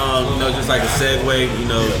was just just like a segue,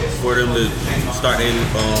 for them to start their,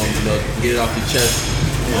 get it off the chest.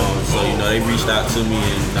 So they reached out to me,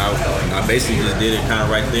 and I basically just did it kind of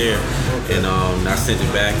right there, and I sent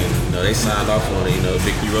it back, and they signed off on it.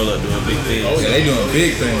 Big 3 roll up doing big things. Oh yeah, they doing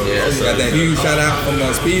big things. Yeah, so, got that huge shout out from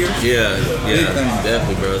Spears. Yeah,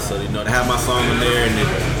 definitely, bro. So to have my song in there, and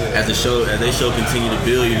as they show continue to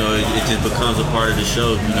build, it just becomes a part of the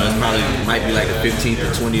show. It's probably might be like the 15th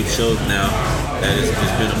or 20th show now that it's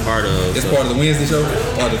been a part of. It's part of the Wednesday show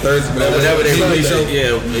or the Thursday, whatever they Sunday show.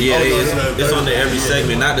 It's on there every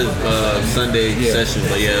segment, not the Sunday session,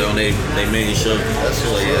 but on they main show.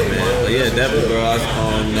 So man. But definitely, bro.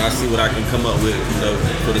 I see what I can come up with,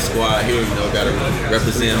 for the squad here. Gotta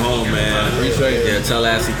represent home, man. Appreciate it. Yeah,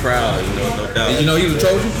 Tallahassee proud. No doubt. Did you know he was a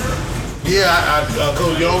Trojan? Yeah,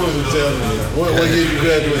 Coach Jones was telling me. What year you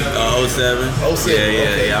graduated? 07. 07.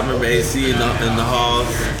 Yeah. I remember AC in the halls.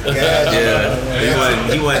 Gotcha.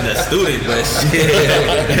 Yeah, he wasn't a student, but shit.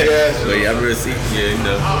 Gotcha. But I remember seeing,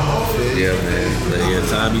 Yeah, man. But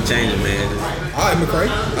time be changing, man. All right, McCray.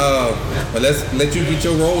 But let's let you get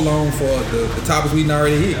your roll on for the topics we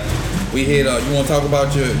already hit. We hit. You want to talk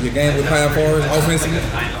about your game with Pine Forest offensively?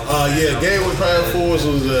 Game with Pine Forest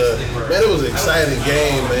was it was an exciting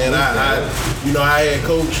game, man. I had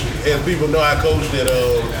coached, as people know, I coached at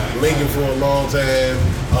Lincoln for a long time,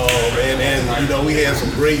 and we had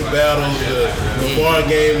some great battles. The Bar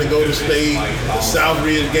game to go to state, the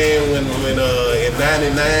Southridge game when in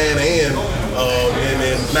 '99, and then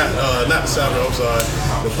not the Southridge. I'm sorry,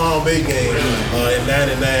 the Palm Bay game in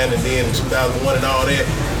 '99, and then 2001 and all that.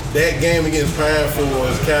 That game against Pine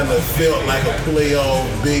Forest kind of felt like a playoff,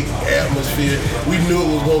 big atmosphere. We knew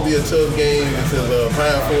it was going to be a tough game because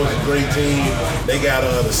Pine Forest is a great team. They got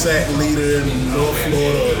the sack leader in North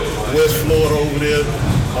Florida, West Florida over there.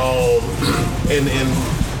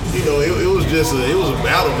 It was just it was a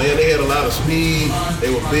battle, man. They had a lot of speed.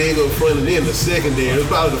 They were big up front, and then the secondary. It was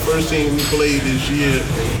probably the first team we played this year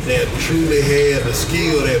that truly had the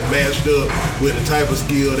skill that matched up with the type of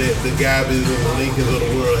skill that the Gabbies and the Lincolns of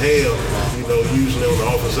the world have, usually on the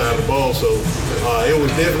offensive side of the ball. So it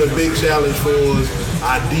was definitely a big challenge for us.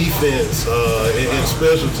 Our defense and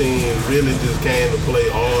special teams really just came to play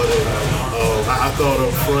hard. And I thought up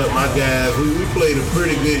front, my guys, we played a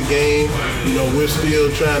pretty good game. We're still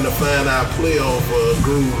trying to find our playoff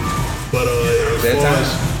groove. But as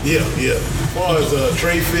far as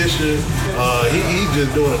Trey Fisher, he's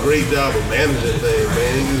just doing a great job of managing things,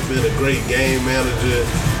 man. He's just been a great game manager.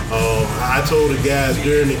 I told the guys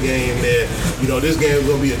during the game that, this game is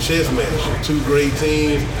going to be a chess match. Two great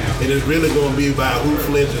teams, and it's really going to be about who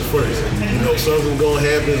flinches first. Something's going to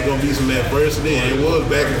happen. It's going to be some adversity, and it was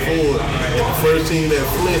back and forth. And the first team that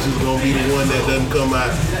flinches is going to be the one that doesn't come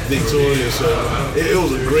out victorious. So it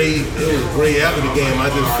was great. After the game, I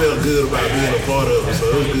just felt good about being a part of it.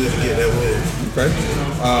 So it was good to get that win. Okay.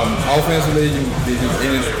 Offensively, did you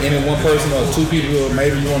any one person or two people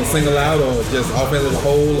maybe you want to single out, or just offense as a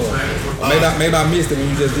whole, or maybe I missed it when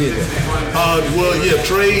you just did that?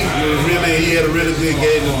 Trey he had a really good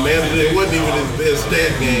game as manager. It wasn't even his best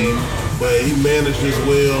stat game, but he managed as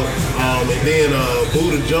well. And then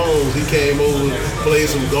Buddha Jones, he came over, played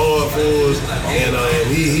some guard for us, and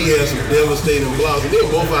he had some devastating blocks. And then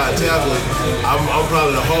both our tacklers, I'm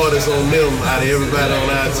probably the hardest on them out of everybody on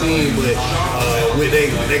our team, but with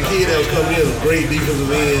that kid that was coming in, was a great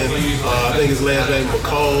defensive end. I think his last name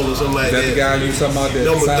McCall or something like that. Is that the guy you talking about?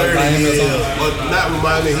 Number 30, not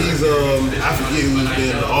remind me. He's I forget who he's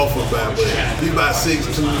been offered by, but he's about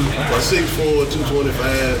 6'2", or 6'4",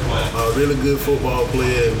 225. Really good football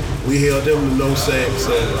player. We held them to no sacks,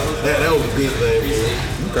 so that was a good thing for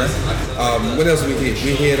him. Okay. What else we hit?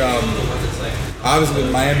 We hit Obviously,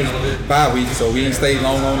 Miami's bye week, so we ain't stayed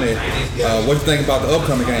long on that. What you think about the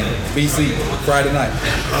upcoming game, BC, Friday night?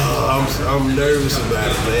 I'm nervous about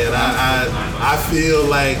it, man. I feel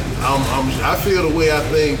like I feel the way I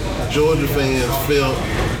think Georgia fans felt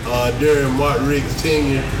during Mark Richt's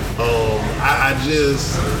tenure. I'm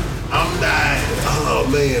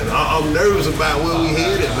nervous about where we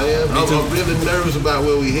headed, man. I'm really nervous about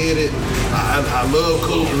where we headed. I love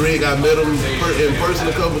Coach Richt. I met him in person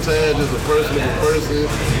a couple times, just a personable person.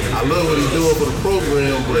 I love what he's doing for the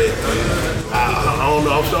program, but I don't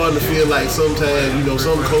know. I'm starting to feel like sometimes,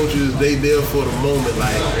 some coaches, they there for the moment.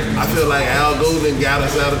 Like, I feel like Al Golden got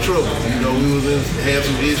us out of trouble. We had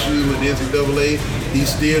some issues with the NCAA. He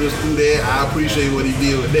steered us through that. I appreciate what he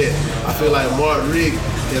did with that. I feel like Mark Richt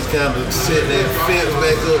has kind of set that fence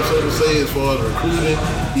back up, so to say, as far as recruiting.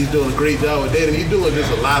 He's doing a great job with that, and he's doing just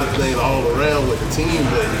a lot of things all around with the team.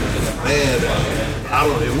 But man,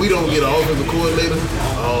 if we don't get an offensive coordinator,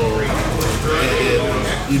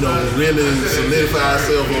 and really solidify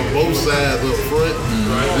ourselves on both sides up front,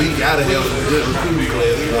 we gotta have some good recruiting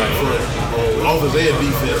classes up front, offense and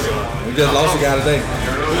defense. We just lost a guy today.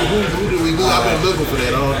 Who did we do? I've been looking for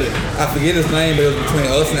that all day. I forget his name, but it was between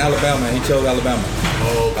us and Alabama, and he chose Alabama.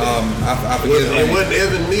 Oh, okay. I forget his name. It wasn't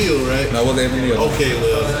Evan Neal, right? No, it wasn't Evan Neal. Okay,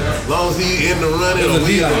 well, as long as he in the running. It was a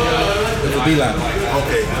D-line. It was a D-line.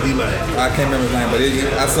 Okay, D-line. I can't remember his name, but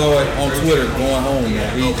I saw it on Twitter going home.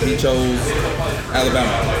 He chose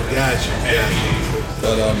Alabama. Gotcha.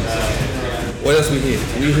 But what else we hit?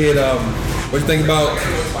 We hit. What you think about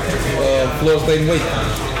Florida State and Wake?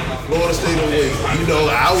 Florida State and Wake.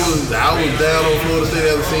 I was down on Florida State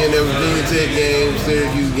after seeing that Virginia Tech game,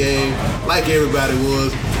 Syracuse game, like everybody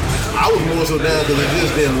was. I was more so down because it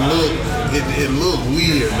just didn't look. It looked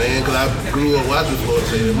weird, man. Because I grew up watching Florida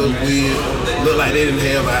State. It looked weird. It looked like they didn't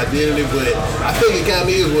have an identity, but I think it kind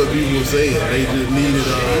of is what people were saying. They just needed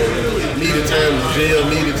time to gel,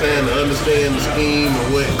 needed time to understand the scheme and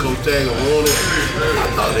what Coach Taggart wanted. I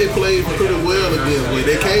thought they played pretty well against Wake.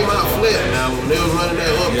 They came out flat. Now when they were running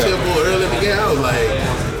that up tempo early in the game, I was like,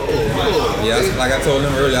 oh Lord. Yeah, like I told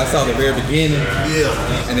them earlier, I saw the very beginning.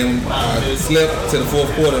 Yeah. And then slipped to the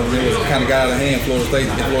fourth quarter, and it was kind of got out of hand in Florida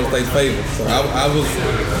State's favor. So I was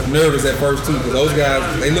nervous at first too, because those guys,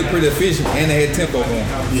 they looked pretty efficient and they had tempo going.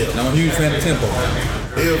 Yeah. And I'm a huge fan of tempo.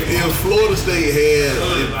 If Florida State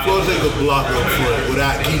could block up front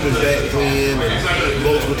without keeping backs in and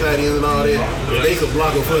multiple tight ends and all that, if they could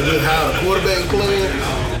block up front just how the quarterback playing,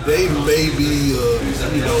 they may be a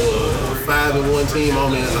 5-1 team. I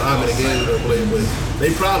don't know how many games they're playing, but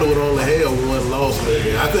they probably would only have one loss in that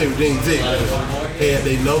game. I think Virginia Tech had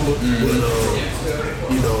their number, but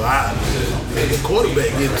the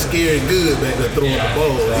quarterback getting scared good back there throwing the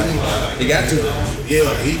ball. He got to.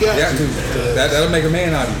 Yeah, he got to. That'll make a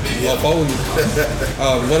man out of you. Yeah.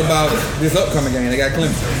 What about this upcoming game? They got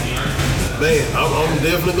Clemson. Man, I'm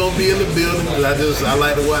definitely gonna be in the building because I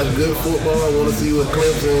like to watch good football. I want to see what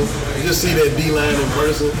Clemson, just see that D-line in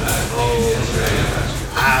person.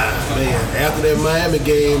 After that Miami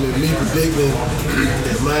game and me predicting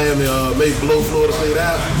that Miami may blow Florida State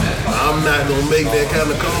out, I'm not gonna make that kind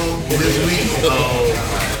of call this week.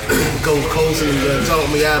 Coach Colson talked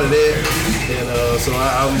me out of that, and so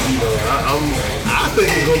I think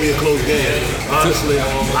it's gonna be a close game. Honestly,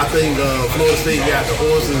 I think Florida State got the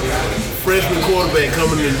horses. Freshman quarterback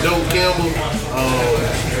coming in, Doak Campbell.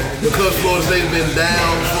 Because Florida State's been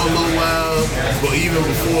down for a little while, but even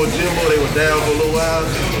before Jimbo, they were down for a little while.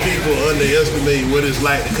 People underestimate what it's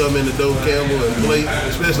like to come into Doak Campbell and play,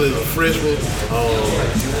 especially as a freshman.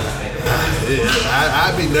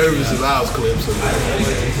 I'd be nervous if I was Clemson.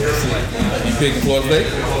 You picking Florida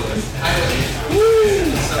State?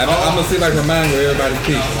 I'm gonna see if I can remind you everybody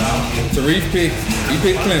pick. Tariq picked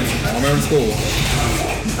Clemson. I remember the score.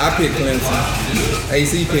 I picked Clemson.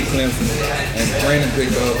 AC picked Clemson, and Brandon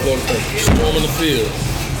picked Florida State. Storm in the field.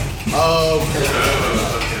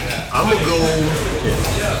 I'm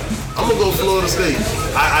gonna go Florida State.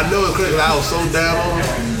 I know it's crazy. I was so down on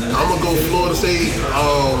them. I'm gonna go Florida State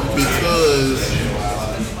because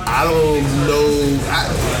I don't know.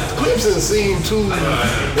 Clemson seem too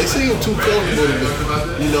comfortable to me.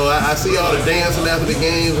 I see all the dancing after the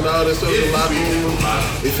games and all that stuff in the locker room.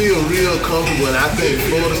 They feel real comfortable, and I think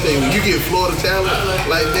Florida State, when you get Florida talent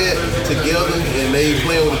like that together and they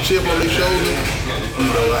playing with a chip on their shoulder,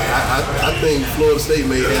 I think Florida State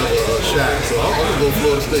may have a shot. So I'm gonna go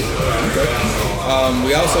Florida State. Okay.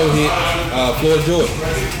 We also hit Florida Georgia.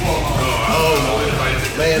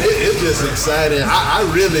 Man, it's just exciting. I'm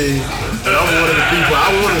one of the people.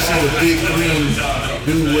 I want to see the Big Three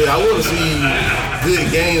do well. I want to see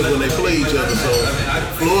good games when they play each other. So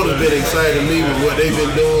Florida's been exciting me with what they've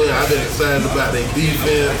been doing. I've been excited about their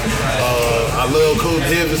defense. I love Coach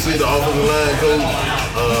Hevesy, the offensive line coach.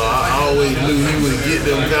 I always knew he would get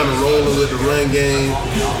them kind of rolling with the run game.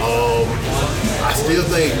 I still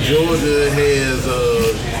think Georgia has,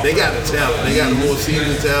 they got the talent. They got the more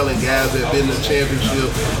seasoned talent, guys that have been in the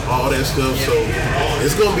championship, all that stuff. So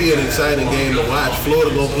it's going to be an exciting game to watch.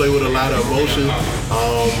 Florida going to play with a lot of emotion.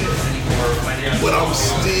 But I'm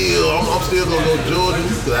still going to go Georgia,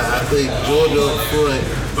 because I think Georgia up front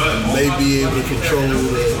may be able to control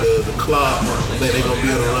the clock. I think they're going to be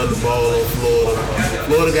able to run the ball on Florida.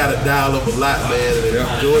 Florida got to dial up a lot, man. And if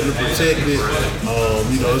Georgia protected, it's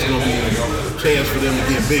going to be a chance for them to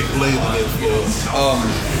get big plays against Florida.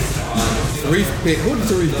 Reese picked, who did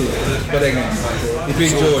Reese pick for that game? He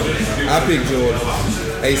picked Georgia. I picked Georgia.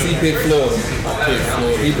 AC picked Florida. I picked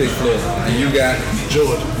Florida. He picked Florida. And you got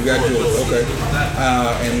Georgia. You got Georgia, okay.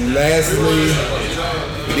 And lastly,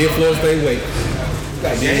 you did Florida State wait.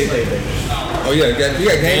 Got game day. Oh yeah, you got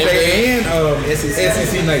game day and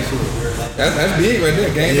SEC Nation. That's big right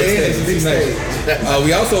there. Game day and SEC Nation.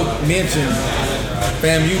 We also mentioned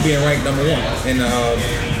FAMU being ranked number 1 in the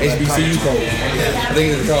HBCU poll. I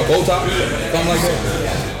think it's called Botox,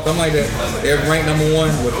 something like that. They're ranked number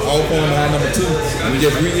 1 with Alcorn behind number 2. And we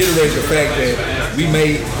just reiterate the fact that we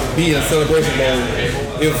may be in a celebration bowl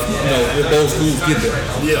if those schools get there.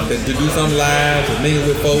 Yeah. To do something live, to mingle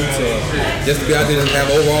with folks, just to be out there and have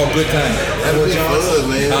an overall good time. That's what fun,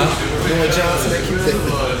 man. Doing Johnson at QB.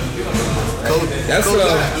 That's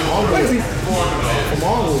where is he from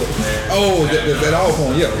Armwood? Oh, that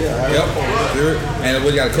Alcorn, yep. And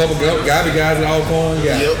we got a couple guys at Alcorn. You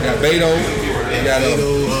got Beto. You got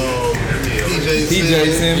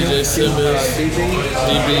PJ Simmons.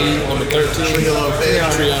 DB number 13. Treon.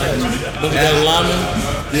 Lyman.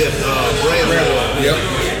 Brandon. Yep.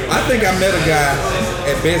 I think I met a guy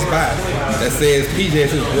at Best Buy that says PJ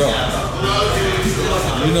is his brother.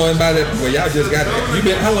 You know anybody that, well, y'all just got it.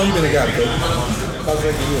 How long you been a guy, Coach?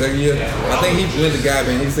 Like a year. I think he went to Guy,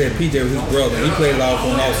 and he said PJ was his brother. He played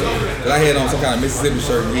Alcorn also. Cause I had on some kind of Mississippi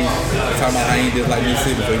shirt, and he was talking about how he just like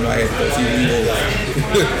Mississippi, so I had to go see what he was.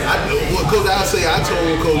 Coach, I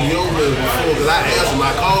told Coach Yeoman before, because I asked him,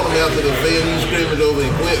 I called him after the FAMU scrimmage over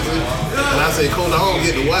in Quincy, and I said, Coach, I don't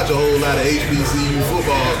get to watch a whole lot of HBCU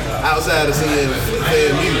football outside of seeing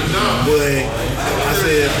FAMU, but I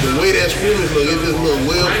said, the way that scrimmage looked, it just looked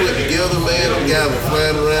well put together, man. Them guys were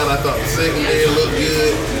flying around. I thought the secondary looked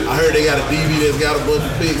good. I heard they got a DB that's got a bunch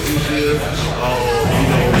of picks this year.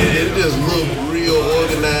 It just looked real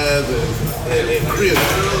organized and crisp.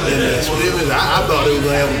 And the scrimmage, I thought they were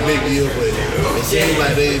going to have a big deal, but it seems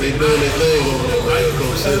like they doing their thing over there,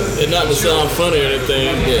 man. And not to sound funny or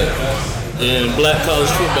anything, but in black college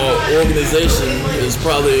football, organization is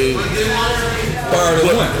probably Priority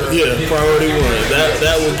 1. Yeah, priority 1.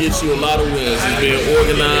 That will get you a lot of wins. It's being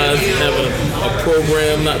organized, having a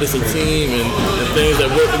program, not just a team, and things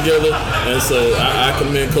that work together. And so I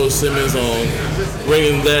commend Coach Simmons on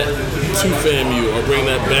bringing that to FAMU, or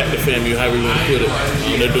bringing that back to FAMU, however you want to put it.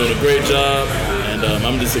 They're doing a great job, and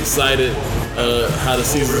I'm just excited how the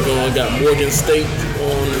season's going. Got Morgan State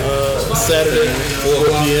on Saturday, 4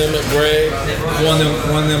 p.m. at Bragg. One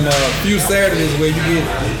of them few Saturdays where you get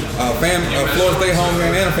Florida State home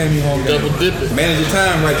game and a FAMU home game. Double dipping. Manage your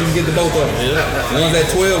time right, you can get to both of them. Yeah. One's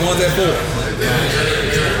at 12, one's at 4.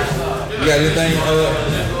 You got anything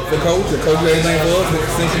for Coach? Or Coach, you got anything for us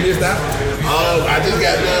since you missed out? I just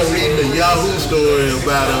got done reading the Yahoo story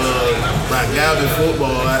about Galvin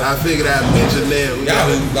football. I figured I'd mention that.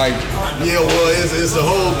 Yahoo, it's the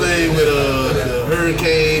whole thing with the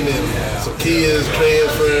hurricane and some kids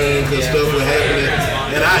transferring because stuff was happening.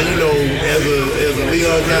 And I, as a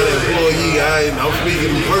Leon County employee, I'm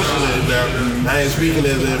speaking personally now. I ain't speaking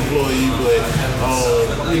as an employee, but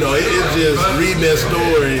it's just reading that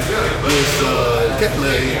story is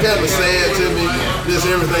kind of sad to me. Just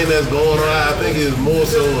everything that's going on. I think it's more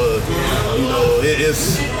so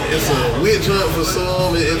it's a witch hunt for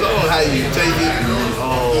some. It's all how you take it.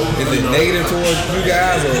 Is it negative towards you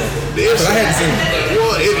guys, or? I hadn't seen it.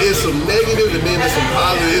 Well, it's some negative and then there's some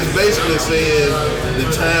positive. It's basically saying the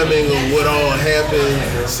timing of what all happened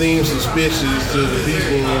seems suspicious to the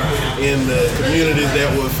people in the communities that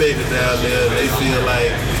were affected down there. They feel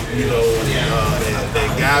like, that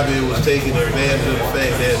Gabi was taking advantage of the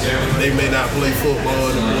fact that they may not play football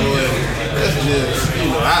anymore. That's just,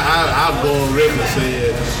 I'll go on record and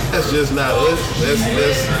say that's just not us.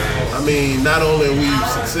 Not only are we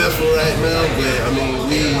successful right now, but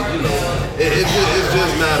it's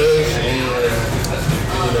just not us.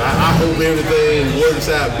 And I hope everything works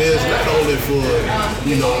out best, not only for,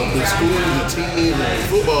 the school, the team, and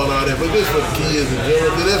football and all that, but just for the kids in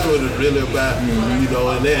general, because that's what it's really about,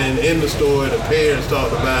 and then in the story, the parents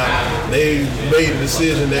talked about, they made a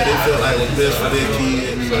decision that they felt like was best for their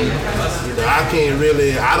kids. So,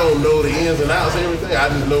 I don't know the ins and outs of everything. I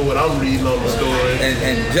just know what I'm reading on the story.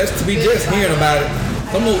 And just hearing about it,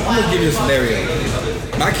 I'm gonna give you a scenario.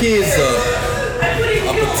 My kid's a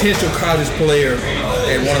potential college player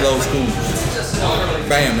at one of those schools.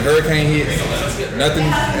 Bam, the hurricane hits. Nothing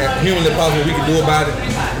humanly possible we can do about it.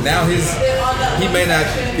 Now he may not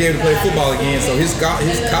be able to play football again, so his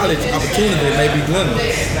college opportunity may be dwindling.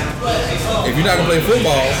 If you're not gonna play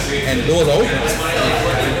football and the doors are open,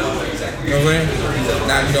 you know what I'm saying?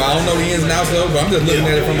 Now, I don't know the ins and outs of it, but I'm just looking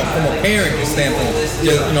at it from a parent standpoint.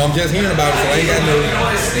 I'm just hearing about it, so I ain't got no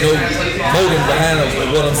motive behind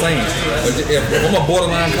what I'm saying. But if I'm a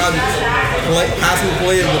borderline high school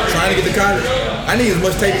player trying to get to college, I need as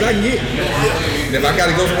much tape as I can get. And if I got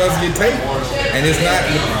to go somewhere else to get tape, and it's not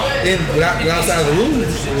outside of the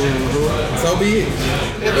rules, so be it.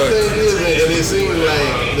 And the thing is, and it seems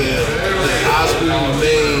like the high school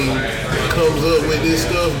name comes up with this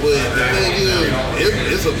stuff, but the thing is,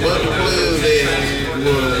 it's a bunch of players that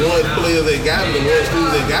were one players that got me, one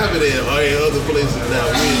students that got me there, or in other places now.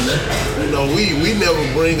 We never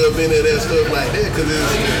bring up any of that stuff like that because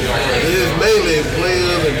it's mainly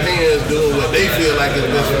players and parents doing what they feel like is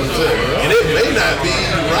best for themselves. And it may not be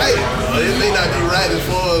right, or it may not be right as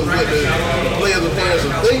far as what the players and parents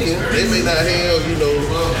are thinking. They may not have,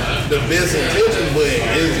 the best intentions, but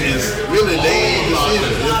it's really their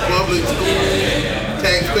decision. It's public school,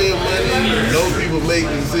 taxpayer money. Those people make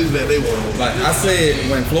the decision that they want. Like I said,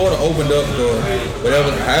 when Florida opened up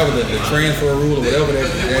however the transfer rule or whatever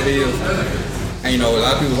that is, and a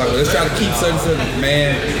lot of people was like, well, let's try to keep certain.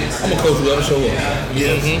 Man, I'm gonna coach whoever show up.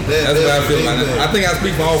 Yes, that's what I feel like. I think I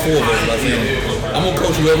speak for all four of us by saying I'm gonna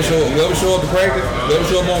coach whoever show up to practice, whoever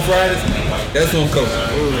show up on Fridays. That's who I'm coaching.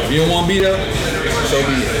 If you don't want to be there, so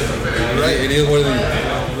be it. Right? It is what it is.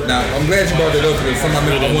 Now, I'm glad you brought that up because something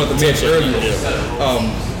I wanted to mention earlier.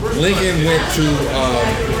 Lincoln went to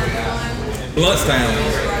Bluntstown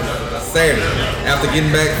Saturday after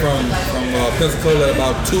getting back from Pensacola at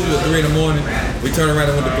about 2 or 3 in the morning. We turned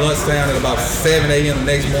around and went to Bluntstown at about 7 a.m. the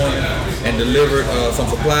next morning and delivered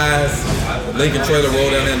some supplies. The Lincoln trailer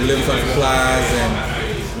rolled down there and delivered some supplies and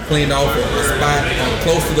cleaned off a spot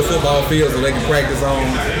close to the football field so they can practice on.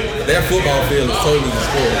 Their football field is totally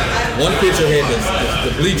destroyed. One picture had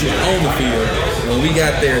the bleachers on the field. When we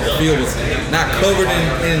got there, the field was not covered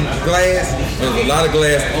in glass. There was a lot of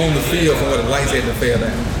glass on the field from where the lights had to fell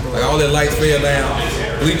down. Like all the lights fell down.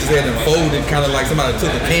 Bleachers had them folded, kind of like somebody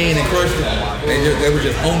took a can and crushed it. They were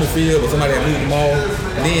just on the field, but somebody had moved them all.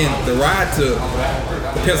 And then the ride to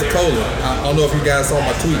Pensacola, I don't know if you guys saw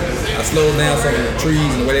my tweet. I slowed down some of the trees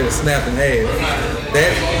and the way they were snapped in half.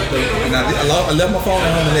 I left my phone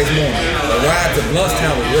at home the next morning. The ride to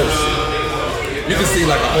Bluntstown was worse. You can see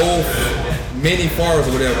like a whole mini forest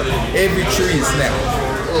or whatever. Every tree is snapped.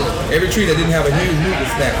 Every tree that didn't have a huge root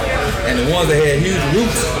was snapped. And the ones that had huge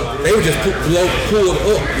roots, they were just pulled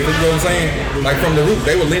up. You know what I'm saying? Like from the roots.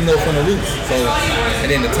 They were leaning over from the roots. So, and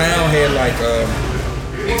then the town had like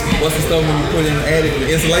what's the stuff when you put in the attic? The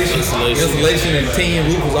insulation and tin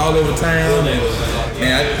roof was all over town.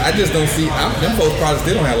 And I just don't see. Them folks probably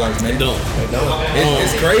still don't have lights, man. They don't.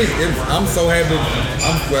 It's crazy. I'm so happy.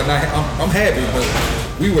 I'm happy, but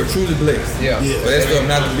we were truly blessed. Yeah. But that's still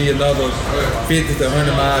not to be another 50 to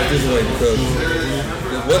 100 miles this way because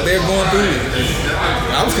what they're going through is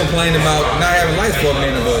I was complaining about not having lights for a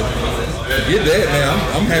minute, but forget that, man.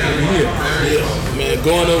 I'm happy to be here. Yeah, man.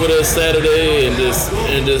 Going over there Saturday and just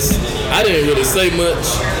I didn't really say much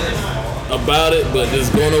about it, but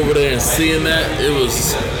just going over there and seeing that, it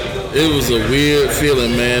was a weird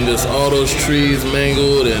feeling, man. Just all those trees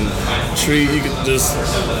mangled and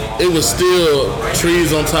it was still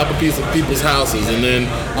trees on top of people's houses, and then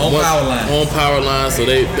on power lines, so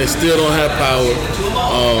they still don't have power.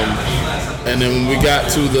 And then when we got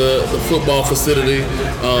to the football facility,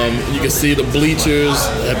 you can see the bleachers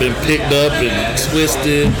have been picked up and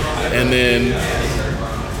twisted, and then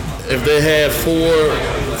if they had four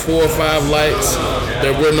or five lights,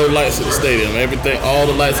 there were no lights at the stadium. All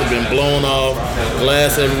the lights have been blown off,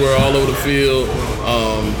 glass everywhere, all over the field.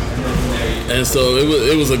 And so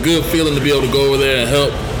it was a good feeling to be able to go over there and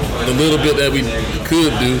help the little bit that we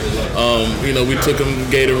could do. We took them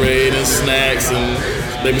Gatorade and snacks and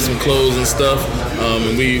maybe some clothes and stuff.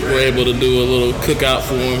 And we were able to do a little cookout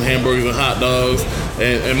for them, hamburgers and hot dogs.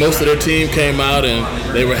 and most of their team came out and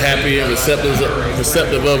they were happy and receptive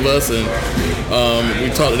of us. And we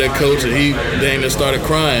talked to their coach, and he dang near started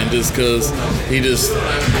crying just because he was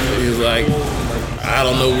like, I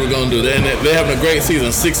don't know what we're gonna do. They're having a great season,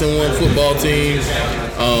 6-1 football team.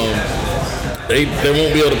 They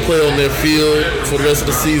won't be able to play on their field for the rest of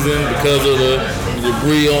the season because of the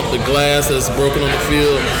debris on the glass that's broken on the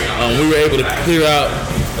field. We were able to clear out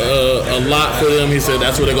a lot for them. He said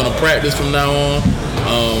that's where they're going to practice from now on.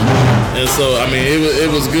 And so, I mean,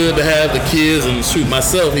 it was good to have the kids and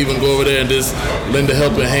myself even go over there and just lend a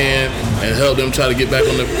helping hand and help them try to get back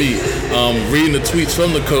on their feet. Reading the tweets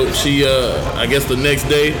from the coach, I guess the next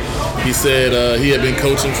day, he said he had been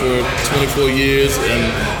coaching for 24 years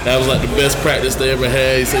and that was like the best practice they ever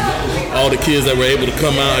had. He said all the kids that were able to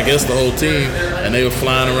come out, I guess the whole team, and they were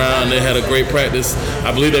flying around and they had a great practice.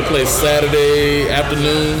 I believe they played Saturday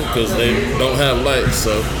afternoon because they don't have lights.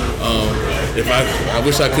 So I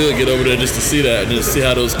wish I could get over there just to see that, just see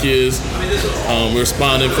how those kids were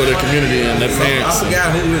responding for their community and their parents. I forgot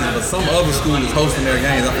who it is, but some other school is hosting their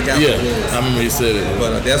games. I forgot who it was. I remember you said it.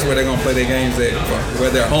 But that's where they're going to play their games at, where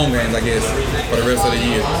their home games, I guess, for the rest of the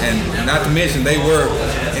year. And not to mention, they were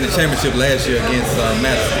in the championship last year against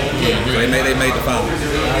Madison. So they made the finals.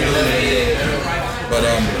 But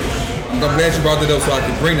I'm glad you brought that up so I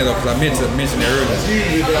could bring that up because I meant to mention it earlier.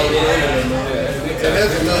 And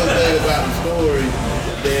that's another thing about the story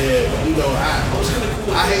that,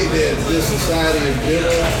 I hate that this society in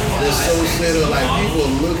general is so set up, like people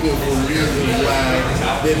are looking for reasons why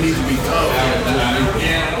there needs to be conflict.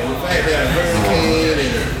 And the fact that a hurricane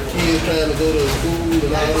and kids trying to go to school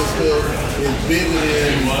and all this stuff is bigger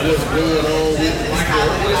than what's going on with the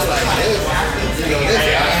people. It's like, I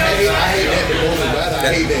hate that the most about it.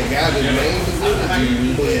 I hate that Gavin name is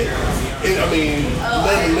with it. But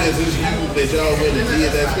nonetheless, it's you that y'all went and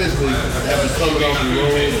did that, especially after coming off the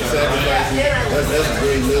road and sacrificing. That's a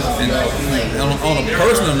great lesson. And on a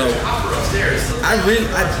personal note, I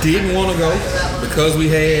didn't want to go because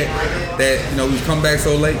we had that, we come back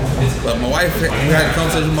so late. But my wife, we had a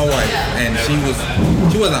conversation with my wife, and she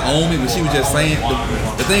wasn't on me, but she was just saying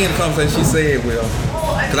the thing in the conversation. She said, well,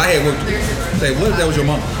 because I had work to do. She said, what if that was your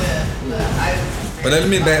mom? But let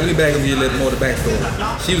me back up and give you a little more of the backstory.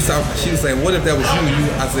 She was saying, what if that was you?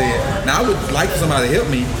 I said, now I would like for somebody to help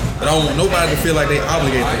me, but I don't want nobody to feel like they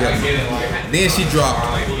obligated to help me. Then she dropped,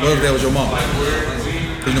 what if that was your mom?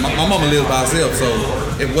 My mama lives by herself, so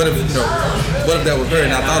what if that was her?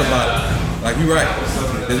 And I thought about it. Like, you're right.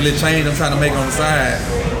 There's a little change I'm trying to make on the side,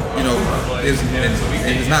 and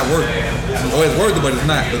it's not worth it. Or it's worth it, but it's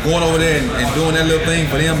not. But going over there and doing that little thing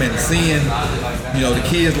for them and seeing, the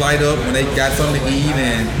kids light up when they got something to eat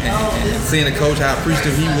and seeing the coach, how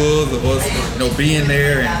appreciative he was of us, being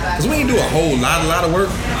there. Because we didn't do a whole lot of work,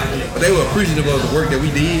 but they were appreciative of the work that we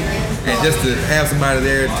did. And just to have somebody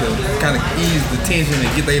there to kind of ease the tension and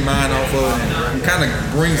get their mind off of it and kind of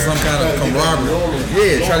bring some kind of camaraderie.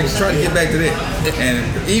 Yeah, try to get back to that. And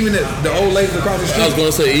even the old ladies across the street. I was going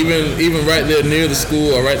to say, even right there near the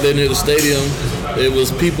school or right there near the stadium, it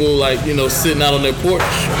was people sitting out on their porch.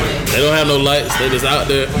 They don't have no lights. They're just out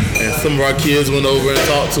there. And some of our kids went over and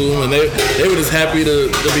talked to them, and they were just happy to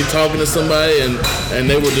be talking to somebody, and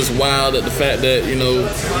they were just wild at the fact that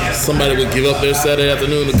somebody would give up their Saturday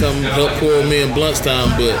afternoon to come help poor me in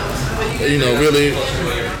Bluntstown. But really,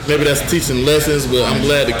 maybe that's teaching lessons. But I'm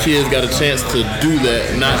glad the kids got a chance to do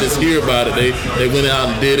that, not just hear about it. They went out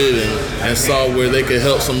and did it and saw where they could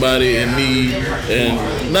help somebody in need, and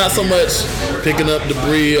not so much picking up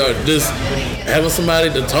debris or just having somebody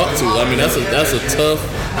to talk to. I mean, that's a tough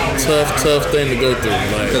thing to go through.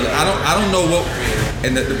 Because I don't know what,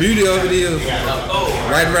 and the beauty of it is,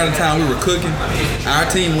 right around the time we were cooking, our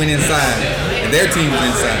team went inside and their team was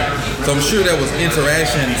inside. So I'm sure there was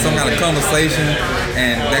interaction, some kind of conversation,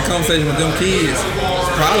 and that conversation with them kids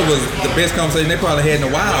probably was the best conversation they probably had in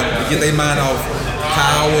a while to get their mind off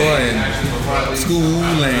power and school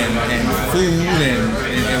and food and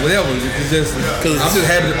whatever. It's just, I was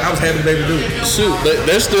happy to be able to do it. Shoot,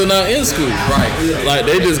 they're still not in school. Right. Like,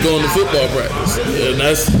 they just going to football practice.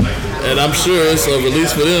 And I'm sure it's a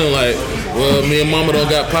release for them, like, well, me and mama don't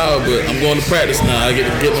got power, but I'm going to practice now. I get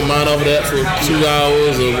to get my mind off of that for 2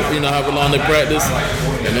 hours or, however long they practice.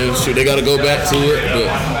 And then, shoot, they got to go back to it. But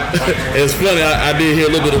it's funny, I did hear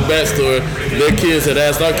a little bit of backstory. Their kids had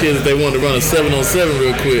asked our kids if they wanted to run a 7-on-7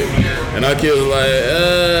 real quick. And our kids were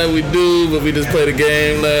like, we do, but we just played a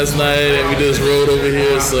game last night and we just rode over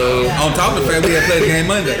here, so. On top of the fact we had played the game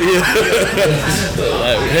Monday. Yeah.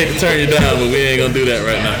 Like, we hate to turn you down, but we ain't going to do that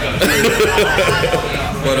right now.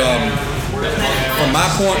 But from my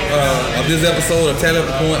point of this episode of Tally Up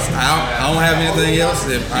the Points, I don't have anything else.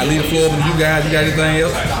 If I leave the floor open to you guys, you got anything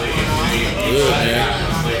else? Good, man.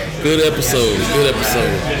 Good episode.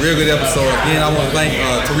 Real good episode. Again, I want to thank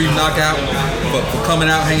Tariq Knockout for coming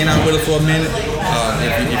out, hanging out with us for a minute.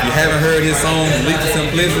 If you haven't heard his song, Lethal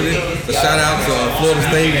Simplicity, a shout out to Florida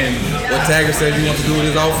State and what Taggart said he wants to do with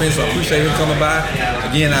his offense. So I appreciate him coming by.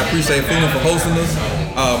 Again, I appreciate Fuma for hosting us.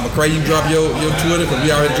 McCray, you drop your Twitter because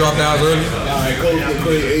we already dropped ours early. Coach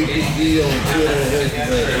McCray, APD on Twitter and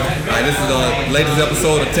Instagram. All right, this is the latest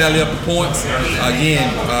episode of Tally Up the Points. Again,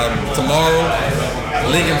 tomorrow,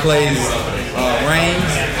 Lincoln plays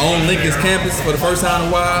Reigns on Lincoln's campus for the first time in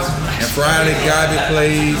a while. And Friday, Gabi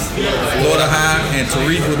plays Florida High, and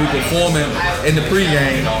Tariq will be performing in the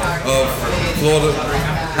pregame of Florida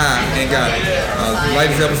High and Gabi. The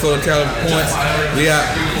latest episode of Tally Up the Points. We out.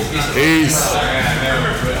 Peace.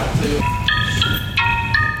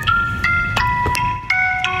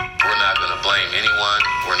 We're not going to blame anyone.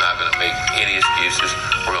 We're not going to make any excuses.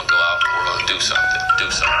 We're going to go out and we're going to do something.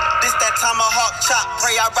 This that tomahawk chop,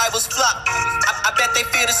 pray our rivals flop. I bet they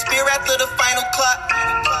feel the spear after the final clock.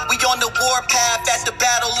 We on the war path at the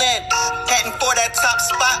battle end, heading for that top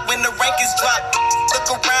spot when the rankings drop.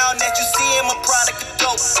 Look around as you see him, a product of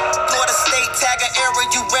dope. Florida State tagger era,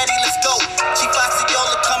 you ready? Let's go. Chief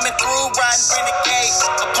Osceola coming through, riding renegade.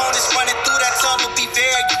 Opponents running through that tunnel, be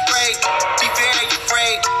very afraid. Be very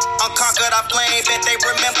afraid. Unconquered our flame, bet they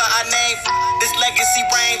remember our name. This legacy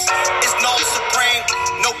reigns, it's no supreme.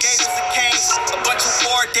 No gators and canes, a bunch of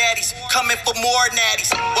war daddies coming for more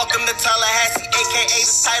natties. Welcome to Tallahassee, aka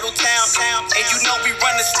the title town. And you know we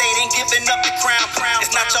run the state, ain't giving up the crown.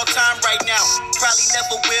 It's not your time right now, probably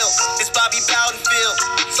never will. It's Bobby Bowden field,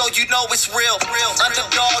 so you know it's real.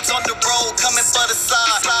 Underdogs on the road, coming for the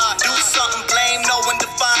side. Do something, blame no one,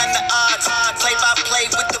 define the odds. Play by play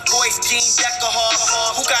with the voice, Gene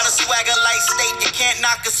Deckerhall. Who got a swagger like State, you can't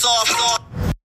knock us off.